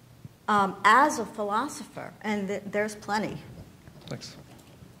as a philosopher? And there's plenty. Thanks.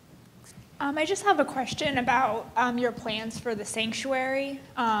 I just have a question about your plans for the sanctuary.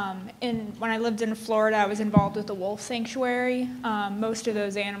 When I lived in Florida, I was involved with the wolf sanctuary. Most of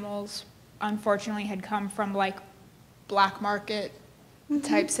those animals, unfortunately, had come from black market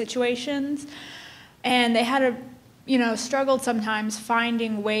type situations, and they had struggled sometimes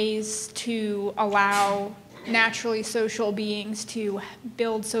finding ways to allow naturally social beings to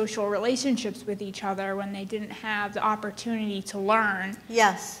build social relationships with each other when they didn't have the opportunity to learn.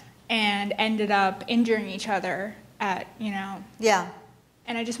 Yes. And ended up injuring each other Yeah.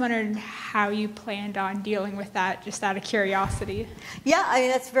 And I just wondered how you planned on dealing with that, just out of curiosity. Yeah, I mean,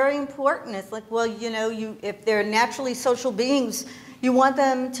 that's very important. It's like, well, if they're naturally social beings, you want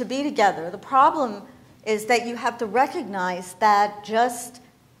them to be together. The problem is that you have to recognize that just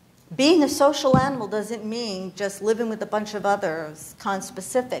being a social animal doesn't mean just living with a bunch of others,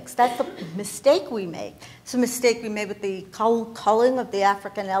 conspecifics. That's the mistake we make. It's a mistake we made with the culling of the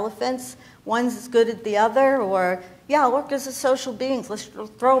African elephants. One's as good as the other, or, orcas are social beings. Let's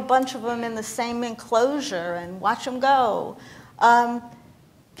throw a bunch of them in the same enclosure and watch them go.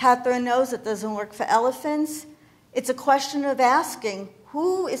 Catherine knows it doesn't work for elephants. It's a question of asking,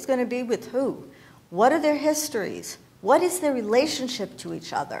 who is going to be with who? What are their histories? What is their relationship to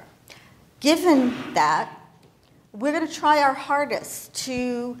each other? Given that, we're going to try our hardest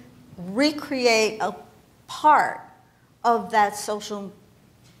to recreate a part of that social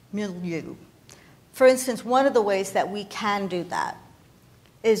milieu. For instance, one of the ways that we can do that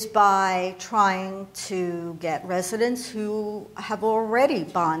is by trying to get residents who have already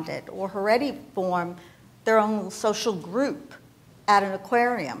bonded or already formed their own social group at an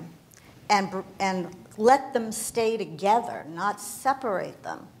aquarium and let them stay together, not separate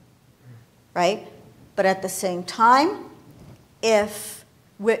them. Right? But at the same time, if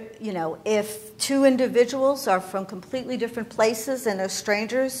two individuals are from completely different places and are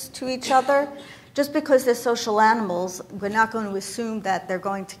strangers to each other, just because they're social animals, we're not going to assume that they're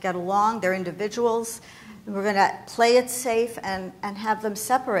going to get along. They're individuals. We're going to play it safe and have them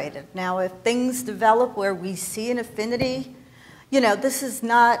separated. Now, if things develop where we see an affinity, this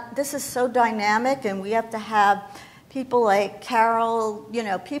is so dynamic, and we have to have people like Carol,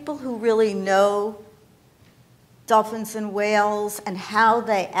 people who really know dolphins and whales and how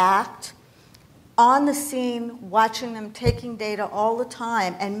they act, on the scene, watching them, taking data all the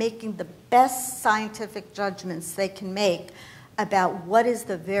time, and making the best scientific judgments they can make about what is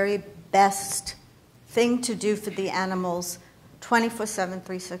the very best thing to do for the animals 24/7,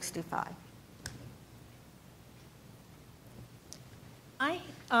 365.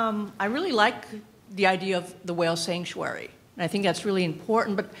 I really like the idea of the whale sanctuary, and I think that's really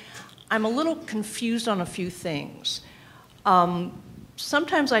important, but I'm a little confused on a few things.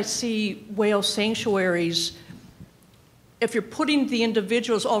 Sometimes I see whale sanctuaries, if you're putting the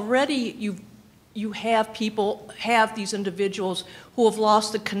individuals, already you have these individuals who have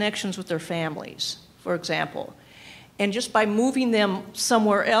lost the connections with their families, for example. And just by moving them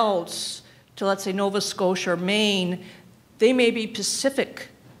somewhere else to, let's say, Nova Scotia or Maine, they may be Pacific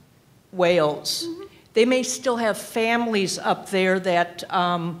whales. Mm-hmm. They may still have families up there that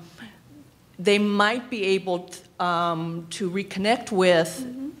they might be able to reconnect with,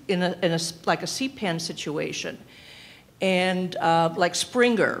 mm-hmm. like a sea pen situation. And like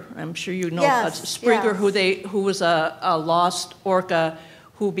Springer, I'm sure you know Yes, Springer, yes. who was a lost orca,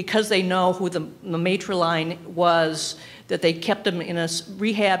 who, because they know who the matriline was, that they kept him in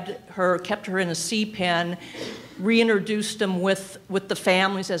rehabbed her, kept her in a sea pen, reintroduced them with the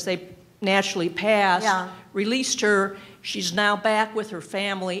families as they naturally passed, released her. She's now back with her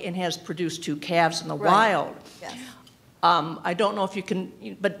family and has produced 2 calves in the wild. Yes. I don't know if you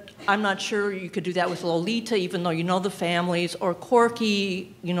can, but I'm not sure you could do that with Lolita, even though you know the families, or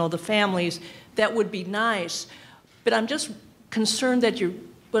Corky, you know the families. That would be nice. But I'm just concerned that you're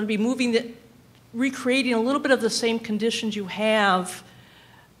going to be recreating a little bit of the same conditions you have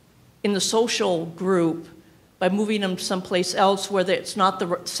in the social group by moving them someplace else where it's not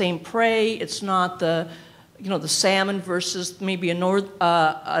the same prey, it's not the salmon versus maybe an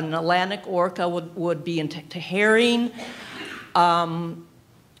Atlantic orca would be into herring.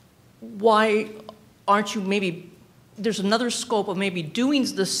 Why aren't you there's another scope of maybe doing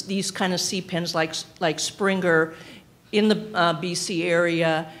these kind of sea pens like Springer in the BC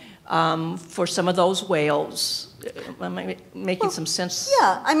area for some of those whales? Am I making some sense?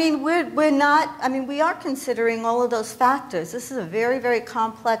 Yeah, I mean, we're not, I mean, we are considering all of those factors. This is a very, very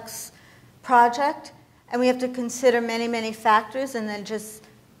complex project, and we have to consider many, many factors and then just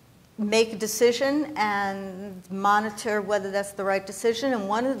make a decision and monitor whether that's the right decision. And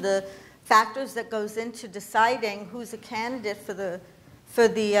one of the factors that goes into deciding who's a candidate for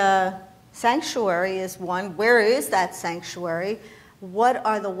the sanctuary is, one, where is that sanctuary? What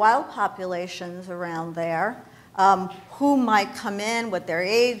are the wild populations around there? Who might come in, what their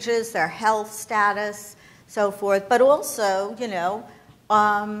age is, their health status, so forth. But also,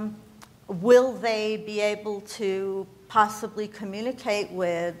 will they be able to possibly communicate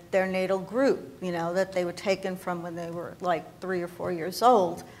with their natal group, that they were taken from when they were like 3 or 4 years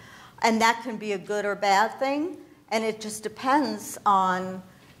old? And that can be a good or bad thing. And it just depends on,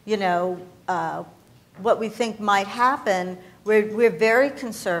 what we think might happen. We're very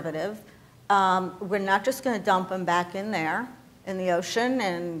conservative. We're not just going to dump them back in there in the ocean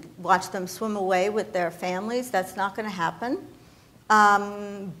and watch them swim away with their families. That's not going to happen.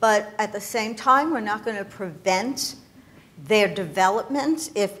 But at the same time, we're not going to prevent their development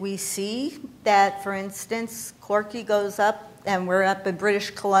if we see that, for instance, Corky goes up and we're up in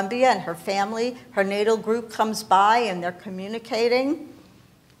British Columbia and her family, her natal group comes by and they're communicating.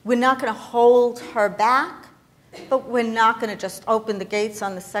 We're not going to hold her back. But we're not going to just open the gates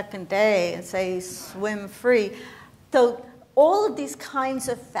on the second day and say, swim free. So all of these kinds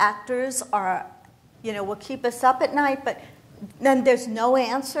of factors are, will keep us up at night, but then there's no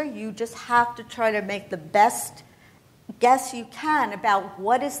answer. You just have to try to make the best guess you can about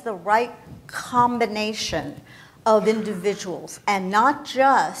what is the right combination of individuals, and not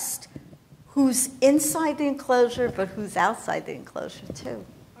just who's inside the enclosure, but who's outside the enclosure, too.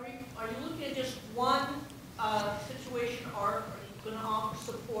 Are you looking at just one situation, or are you going to offer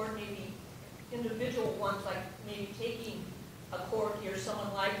support, maybe individual ones, like maybe taking a Corky or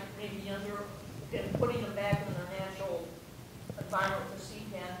someone like maybe younger and putting them back in their natural environment with the sea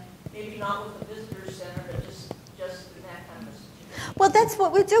pen, maybe not with the visitor center, but just in that kind of a situation? Well, that's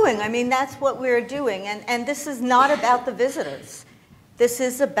what we're doing. I mean, that's what we're doing. And this is not about the visitors. This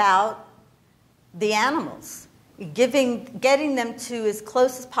is about the animals. Getting them to as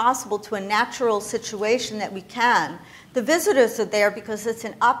close as possible to a natural situation that we can. The visitors are there because it's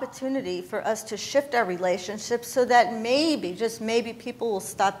an opportunity for us to shift our relationships so that maybe, just maybe, people will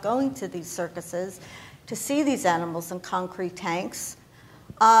stop going to these circuses to see these animals in concrete tanks.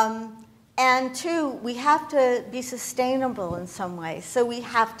 And two, we have to be sustainable in some way. So we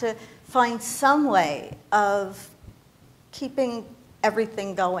have to find some way of keeping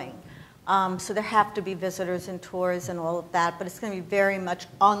everything going. So there have to be visitors and tours and all of that, but it's going to be very much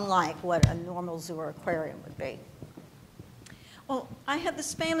unlike what a normal zoo or aquarium would be. Well, I had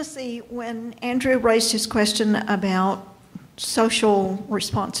this fantasy when Andrew raised his question about social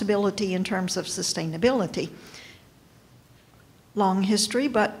responsibility in terms of sustainability. Long history,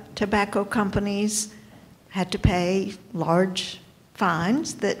 but tobacco companies had to pay large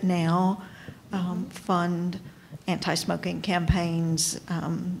fines that now fund anti-smoking campaigns,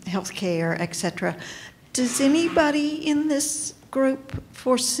 healthcare, etc. Does anybody in this group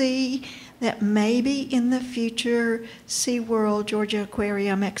foresee that maybe in the future SeaWorld, Georgia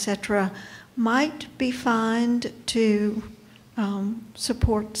Aquarium, etc. might be fined to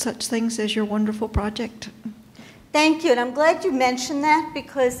support such things as your wonderful project? Thank you, and I'm glad you mentioned that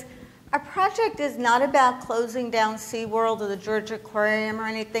because our project is not about closing down SeaWorld or the Georgia Aquarium or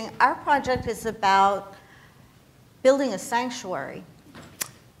anything. Our project is about building a sanctuary.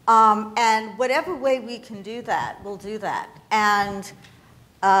 And whatever way we can do that, we'll do that. And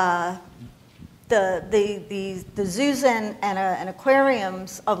the zoos and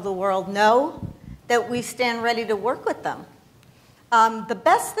aquariums of the world know that we stand ready to work with them. The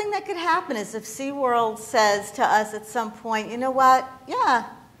best thing that could happen is if SeaWorld says to us at some point, you know what, yeah,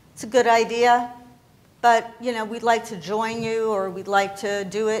 it's a good idea, but we'd like to join you, or we'd like to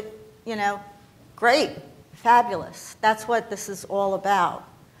do it, great, fabulous. That's what this is all about.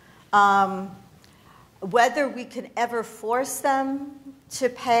 Whether we can ever force them to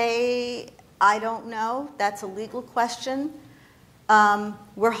pay, I don't know. That's a legal question.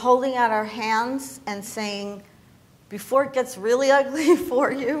 We're holding out our hands and saying, before it gets really ugly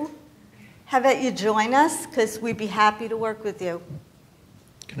for you, how about you join us? Because we'd be happy to work with you.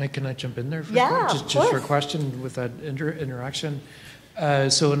 Can I jump in there for just for a question with that interaction?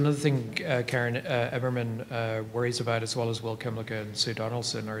 So another thing Karen Eberman worries about, as well as Will Kimlicka and Sue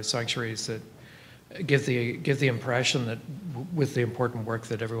Donaldson, are sanctuaries that give the impression that with the important work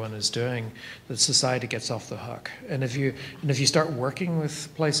that everyone is doing, that society gets off the hook. And if you start working with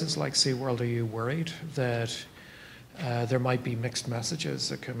places like SeaWorld, are you worried that there might be mixed messages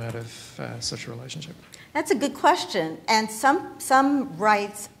that come out of such a relationship? That's a good question. And some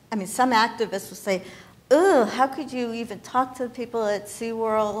activists will say, ugh, how could you even talk to the people at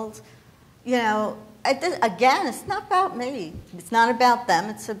SeaWorld? Again, it's not about me. It's not about them.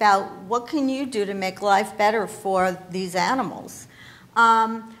 It's about what can you do to make life better for these animals.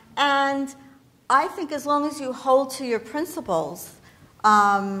 And I think as long as you hold to your principles,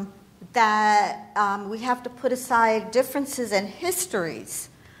 that we have to put aside differences and histories.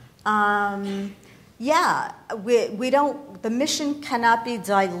 The mission cannot be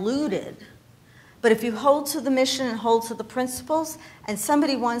diluted. But if you hold to the mission and hold to the principles, and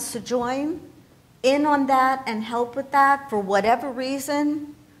somebody wants to join in on that and help with that for whatever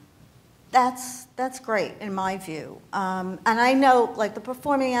reason, that's great in my view. And I know, like the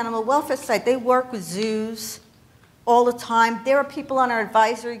Performing Animal Welfare Society, they work with zoos all the time. There are people on our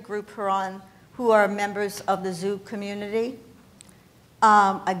advisory group who are members of the zoo community.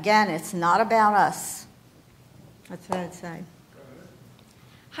 Again, it's not about us. That's what I'd say.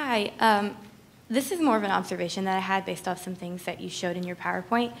 Hi. This is more of an observation that I had based off some things that you showed in your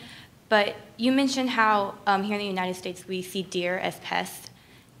PowerPoint. But you mentioned how here in the United States we see deer as pests.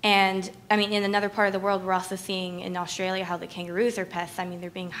 And I mean, in another part of the world, we're also seeing in Australia how the kangaroos are pests. I mean, they're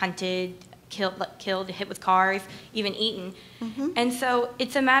being hunted, killed, hit with cars, even eaten. Mm-hmm. And so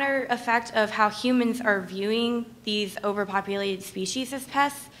it's a matter of fact of how humans are viewing these overpopulated species as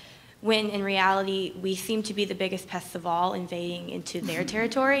pests, when in reality we seem to be the biggest pests of all, invading into their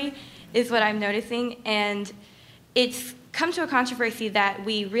territory, is what I'm noticing. And it's come to a controversy that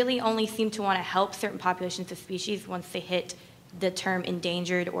we really only seem to want to help certain populations of species once they hit the term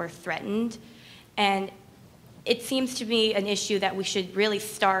endangered or threatened. And it seems to be an issue that we should really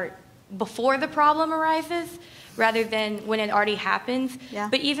start before the problem arises rather than when it already happens. Yeah.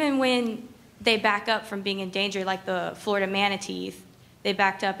 But even when they back up from being endangered, like the Florida manatees, they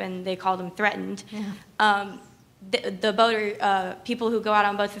backed up and they called them threatened. Yeah. The boater, people who go out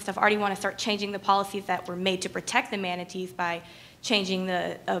on boats and stuff already want to start changing the policies that were made to protect the manatees by changing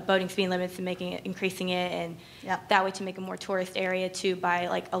the boating speed limits and increasing it, and that way to make a more tourist area too, by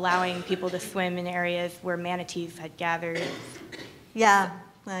like allowing people to swim in areas where manatees had gathered. Yeah,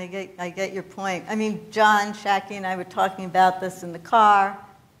 I get your point. I mean, John, Shaki, and I were talking about this in the car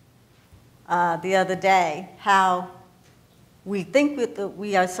the other day, how we think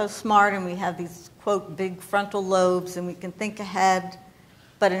we are so smart and we have these, quote, big frontal lobes and we can think ahead,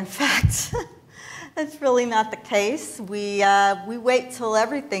 but in fact, that's really not the case. We wait till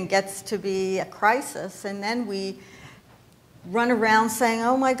everything gets to be a crisis, and then we run around saying,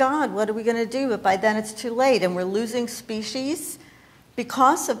 oh my God, what are we going to do? But by then it's too late, and we're losing species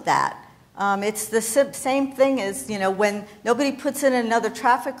because of that. It's the same thing as, when nobody puts in another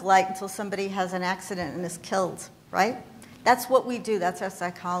traffic light until somebody has an accident and is killed, right? That's what we do. That's our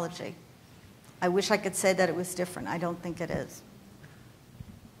psychology. I wish I could say that it was different. I don't think it is.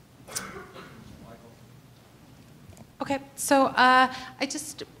 Okay, so I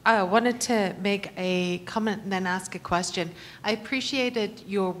just wanted to make a comment and then ask a question. I appreciated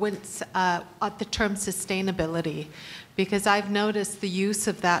your wince at the term sustainability, because I've noticed the use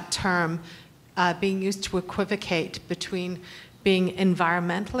of that term being used to equivocate between being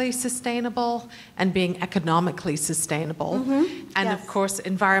environmentally sustainable and being economically sustainable. Mm-hmm. And yes. Of course,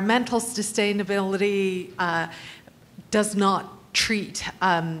 environmental sustainability does not treat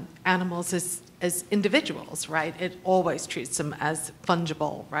animals as individuals, right? It always treats them as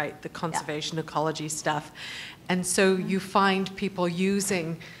fungible, right? The conservation ecology stuff. And so you find people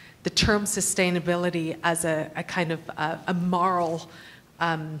using the term sustainability as a kind of a moral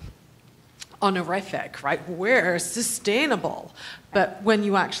honorific, right? We're sustainable. But when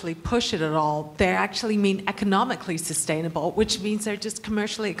you actually push it at all, they actually mean economically sustainable, which means they're just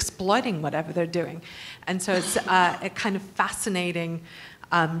commercially exploiting whatever they're doing. And so it's a kind of fascinating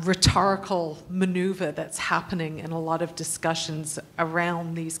rhetorical maneuver that's happening in a lot of discussions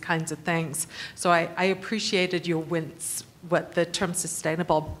around these kinds of things. So I appreciated your wince with the term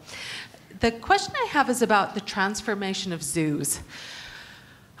sustainable. The question I have is about the transformation of zoos.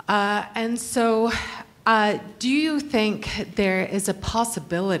 And so do you think there is a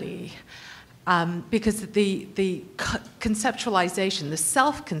possibility, because the conceptualization, the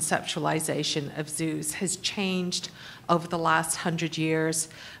self-conceptualization of zoos has changed over the last 100 years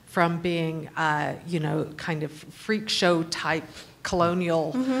from being, kind of freak show type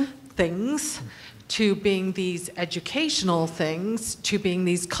colonial things to being these educational things, to being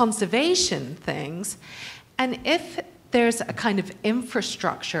these conservation things. And if there's a kind of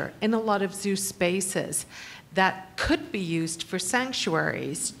infrastructure in a lot of zoo spaces that could be used for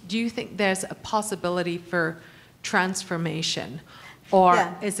sanctuaries, do you think there's a possibility for transformation?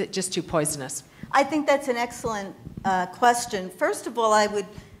 Or is it just too poisonous? I think that's an excellent question. First of all, I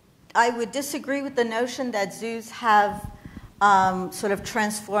would disagree with the notion that zoos have sort of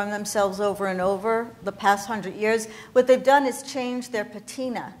transformed themselves over and over the past 100 years. What they've done is change their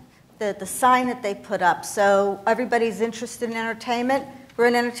patina, the sign that they put up. So everybody's interested in entertainment. We're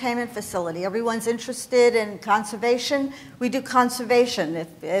an entertainment facility. Everyone's interested in conservation. We do conservation.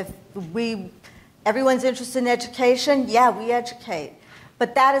 Everyone's interested in education, we educate.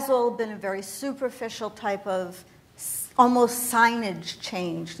 But that has all been a very superficial type of almost signage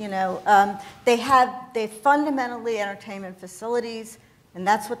change. They're fundamentally entertainment facilities, and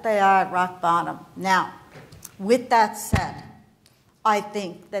that's what they are at rock bottom. Now, with that said, I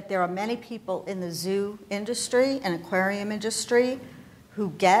think that there are many people in the zoo industry and aquarium industry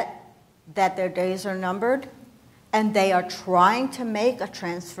who get that their days are numbered, and they are trying to make a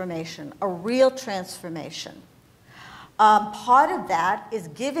transformation, a real transformation. Part of that is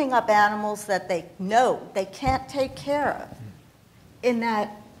giving up animals that they know they can't take care of in that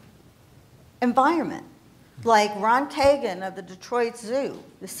environment. Like Ron Kagan of the Detroit Zoo,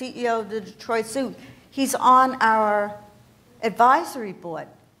 the CEO of the Detroit Zoo, he's on our advisory board.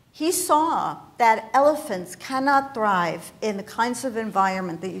 He saw that elephants cannot thrive in the kinds of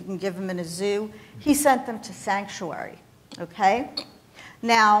environment that you can give them in a zoo. He sent them to sanctuary, okay?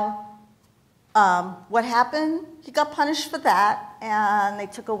 Now, what happened? He got punished for that, and they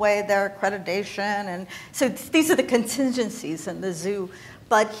took away their accreditation. And so these are the contingencies in the zoo.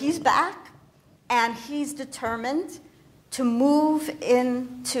 But he's back, and he's determined to move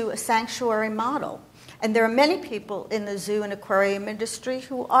into a sanctuary model. And there are many people in the zoo and aquarium industry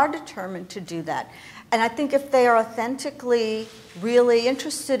who are determined to do that. And I think if they are authentically really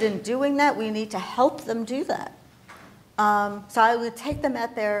interested in doing that, we need to help them do that. So I would take them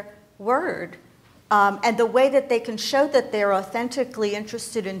at their word. And the way that they can show that they're authentically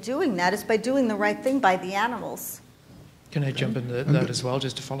interested in doing that is by doing the right thing by the animals. Can I jump into that as well,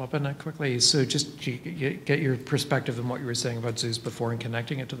 just to follow up on that quickly? So just to get your perspective on what you were saying about zoos before and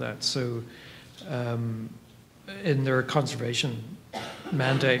connecting it to that. So in their conservation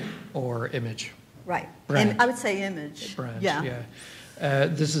mandate or image? Right. Brand. I would say image. Brand, yeah.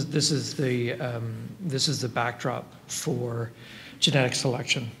 This is the backdrop for genetic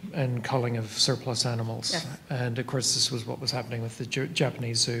selection and culling of surplus animals. Yes. And of course, this was what was happening with the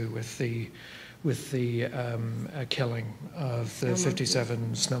Japanese zoo with the killing of the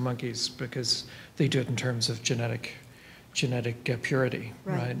 57 snow monkeys, because they do it in terms of genetic purity,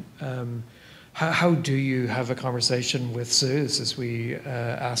 right? How do you have a conversation with zoos as we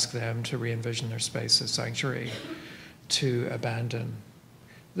ask them to re-envision their space as sanctuary, to abandon?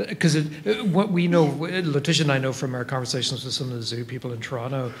 Because what we know, Letitia and I know from our conversations with some of the zoo people in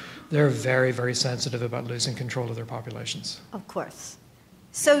Toronto, they're very, very sensitive about losing control of their populations. Of course.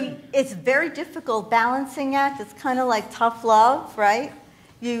 So it's very difficult balancing act. It's kind of like tough love, right?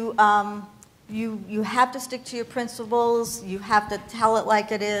 You have to stick to your principles. You have to tell it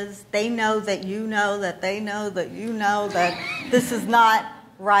like it is. They know that you know that they know that you know that this is not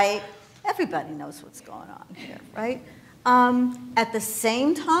right. Everybody knows what's going on here, right? At the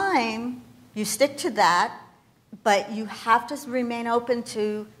same time, you stick to that, but you have to remain open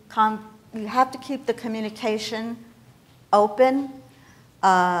to, you have to keep the communication open,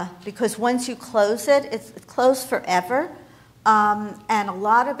 because once you close it, it's closed forever. And a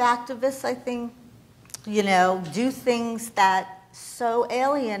lot of activists, I think, do things that so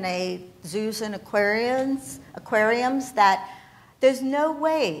alienate zoos and aquariums that there's no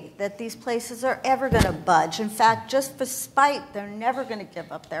way that these places are ever going to budge. In fact, just for spite, they're never going to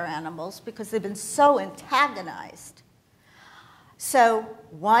give up their animals because they've been so antagonized. So,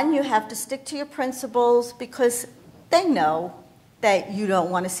 one, you have to stick to your principles because they know that you don't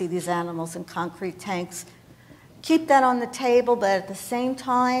want to see these animals in concrete tanks. Keep that on the table, but at the same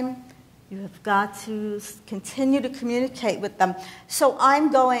time, you have got to continue to communicate with them. So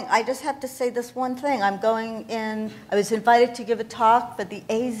I just have to say this one thing. I was invited to give a talk for the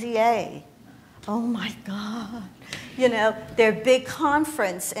AZA. Oh my God. Their big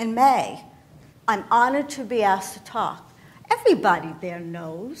conference in May. I'm honored to be asked to talk. Everybody there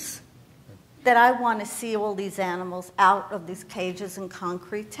knows that I want to see all these animals out of these cages and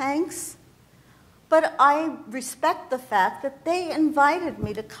concrete tanks. But I respect the fact that they invited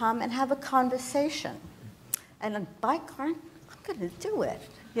me to come and have a conversation. And by God, I'm going to do it,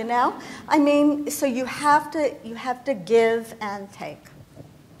 so you have to give and take.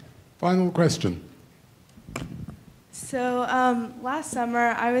 Final question. So last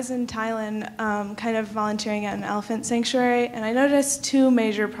summer, I was in Thailand kind of volunteering at an elephant sanctuary, and I noticed two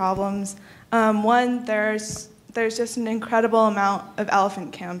major problems. One, there's just an incredible amount of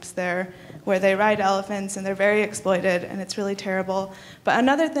elephant camps there where they ride elephants and they're very exploited and it's really terrible. But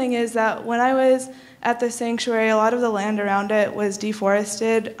another thing is that when I was at the sanctuary, a lot of the land around it was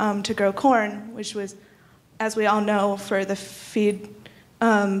deforested to grow corn, which was, as we all know, for the feed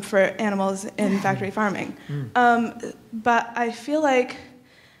for animals in factory farming. But I feel like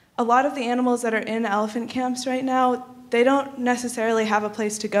a lot of the animals that are in elephant camps right now, they don't necessarily have a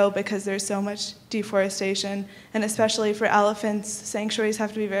place to go because there's so much deforestation, and especially for elephants, sanctuaries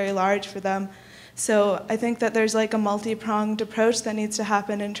have to be very large for them. So I think that there's like a multi-pronged approach that needs to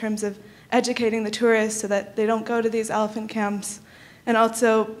happen in terms of educating the tourists so that they don't go to these elephant camps, and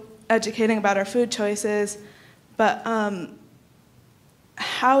also educating about our food choices. But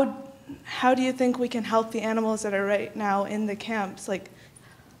how do you think we can help the animals that are right now in the camps?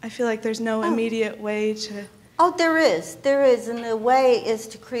 I feel like there's no immediate way to... Oh, there is, and the way is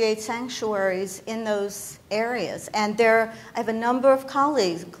to create sanctuaries in those areas. And I have a number of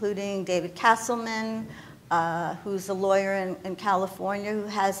colleagues, including David Castleman, who's a lawyer in California, who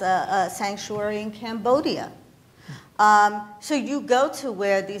has a sanctuary in Cambodia. So you go to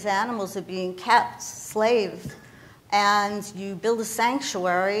where these animals are being kept, slaved, and you build a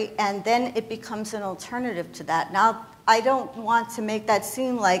sanctuary, and then it becomes an alternative to that. Now, I don't want to make that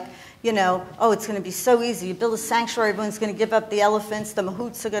seem like, it's going to be so easy. You build a sanctuary, everyone's going to give up the elephants, the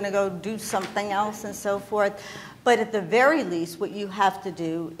mahouts are going to go do something else and so forth. But at the very least, what you have to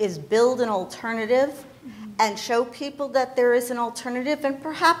do is build an alternative and show people that there is an alternative, and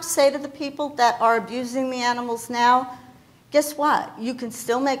perhaps say to the people that are abusing the animals now, guess what? You can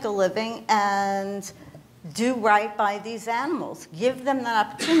still make a living and do right by these animals. Give them that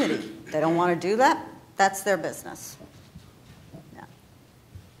opportunity. They don't want to do that, that's their business.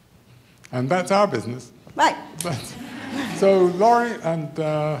 And that's our business. Right. So Laurie and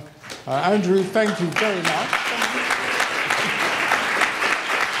Andrew, thank you very much. Thank you.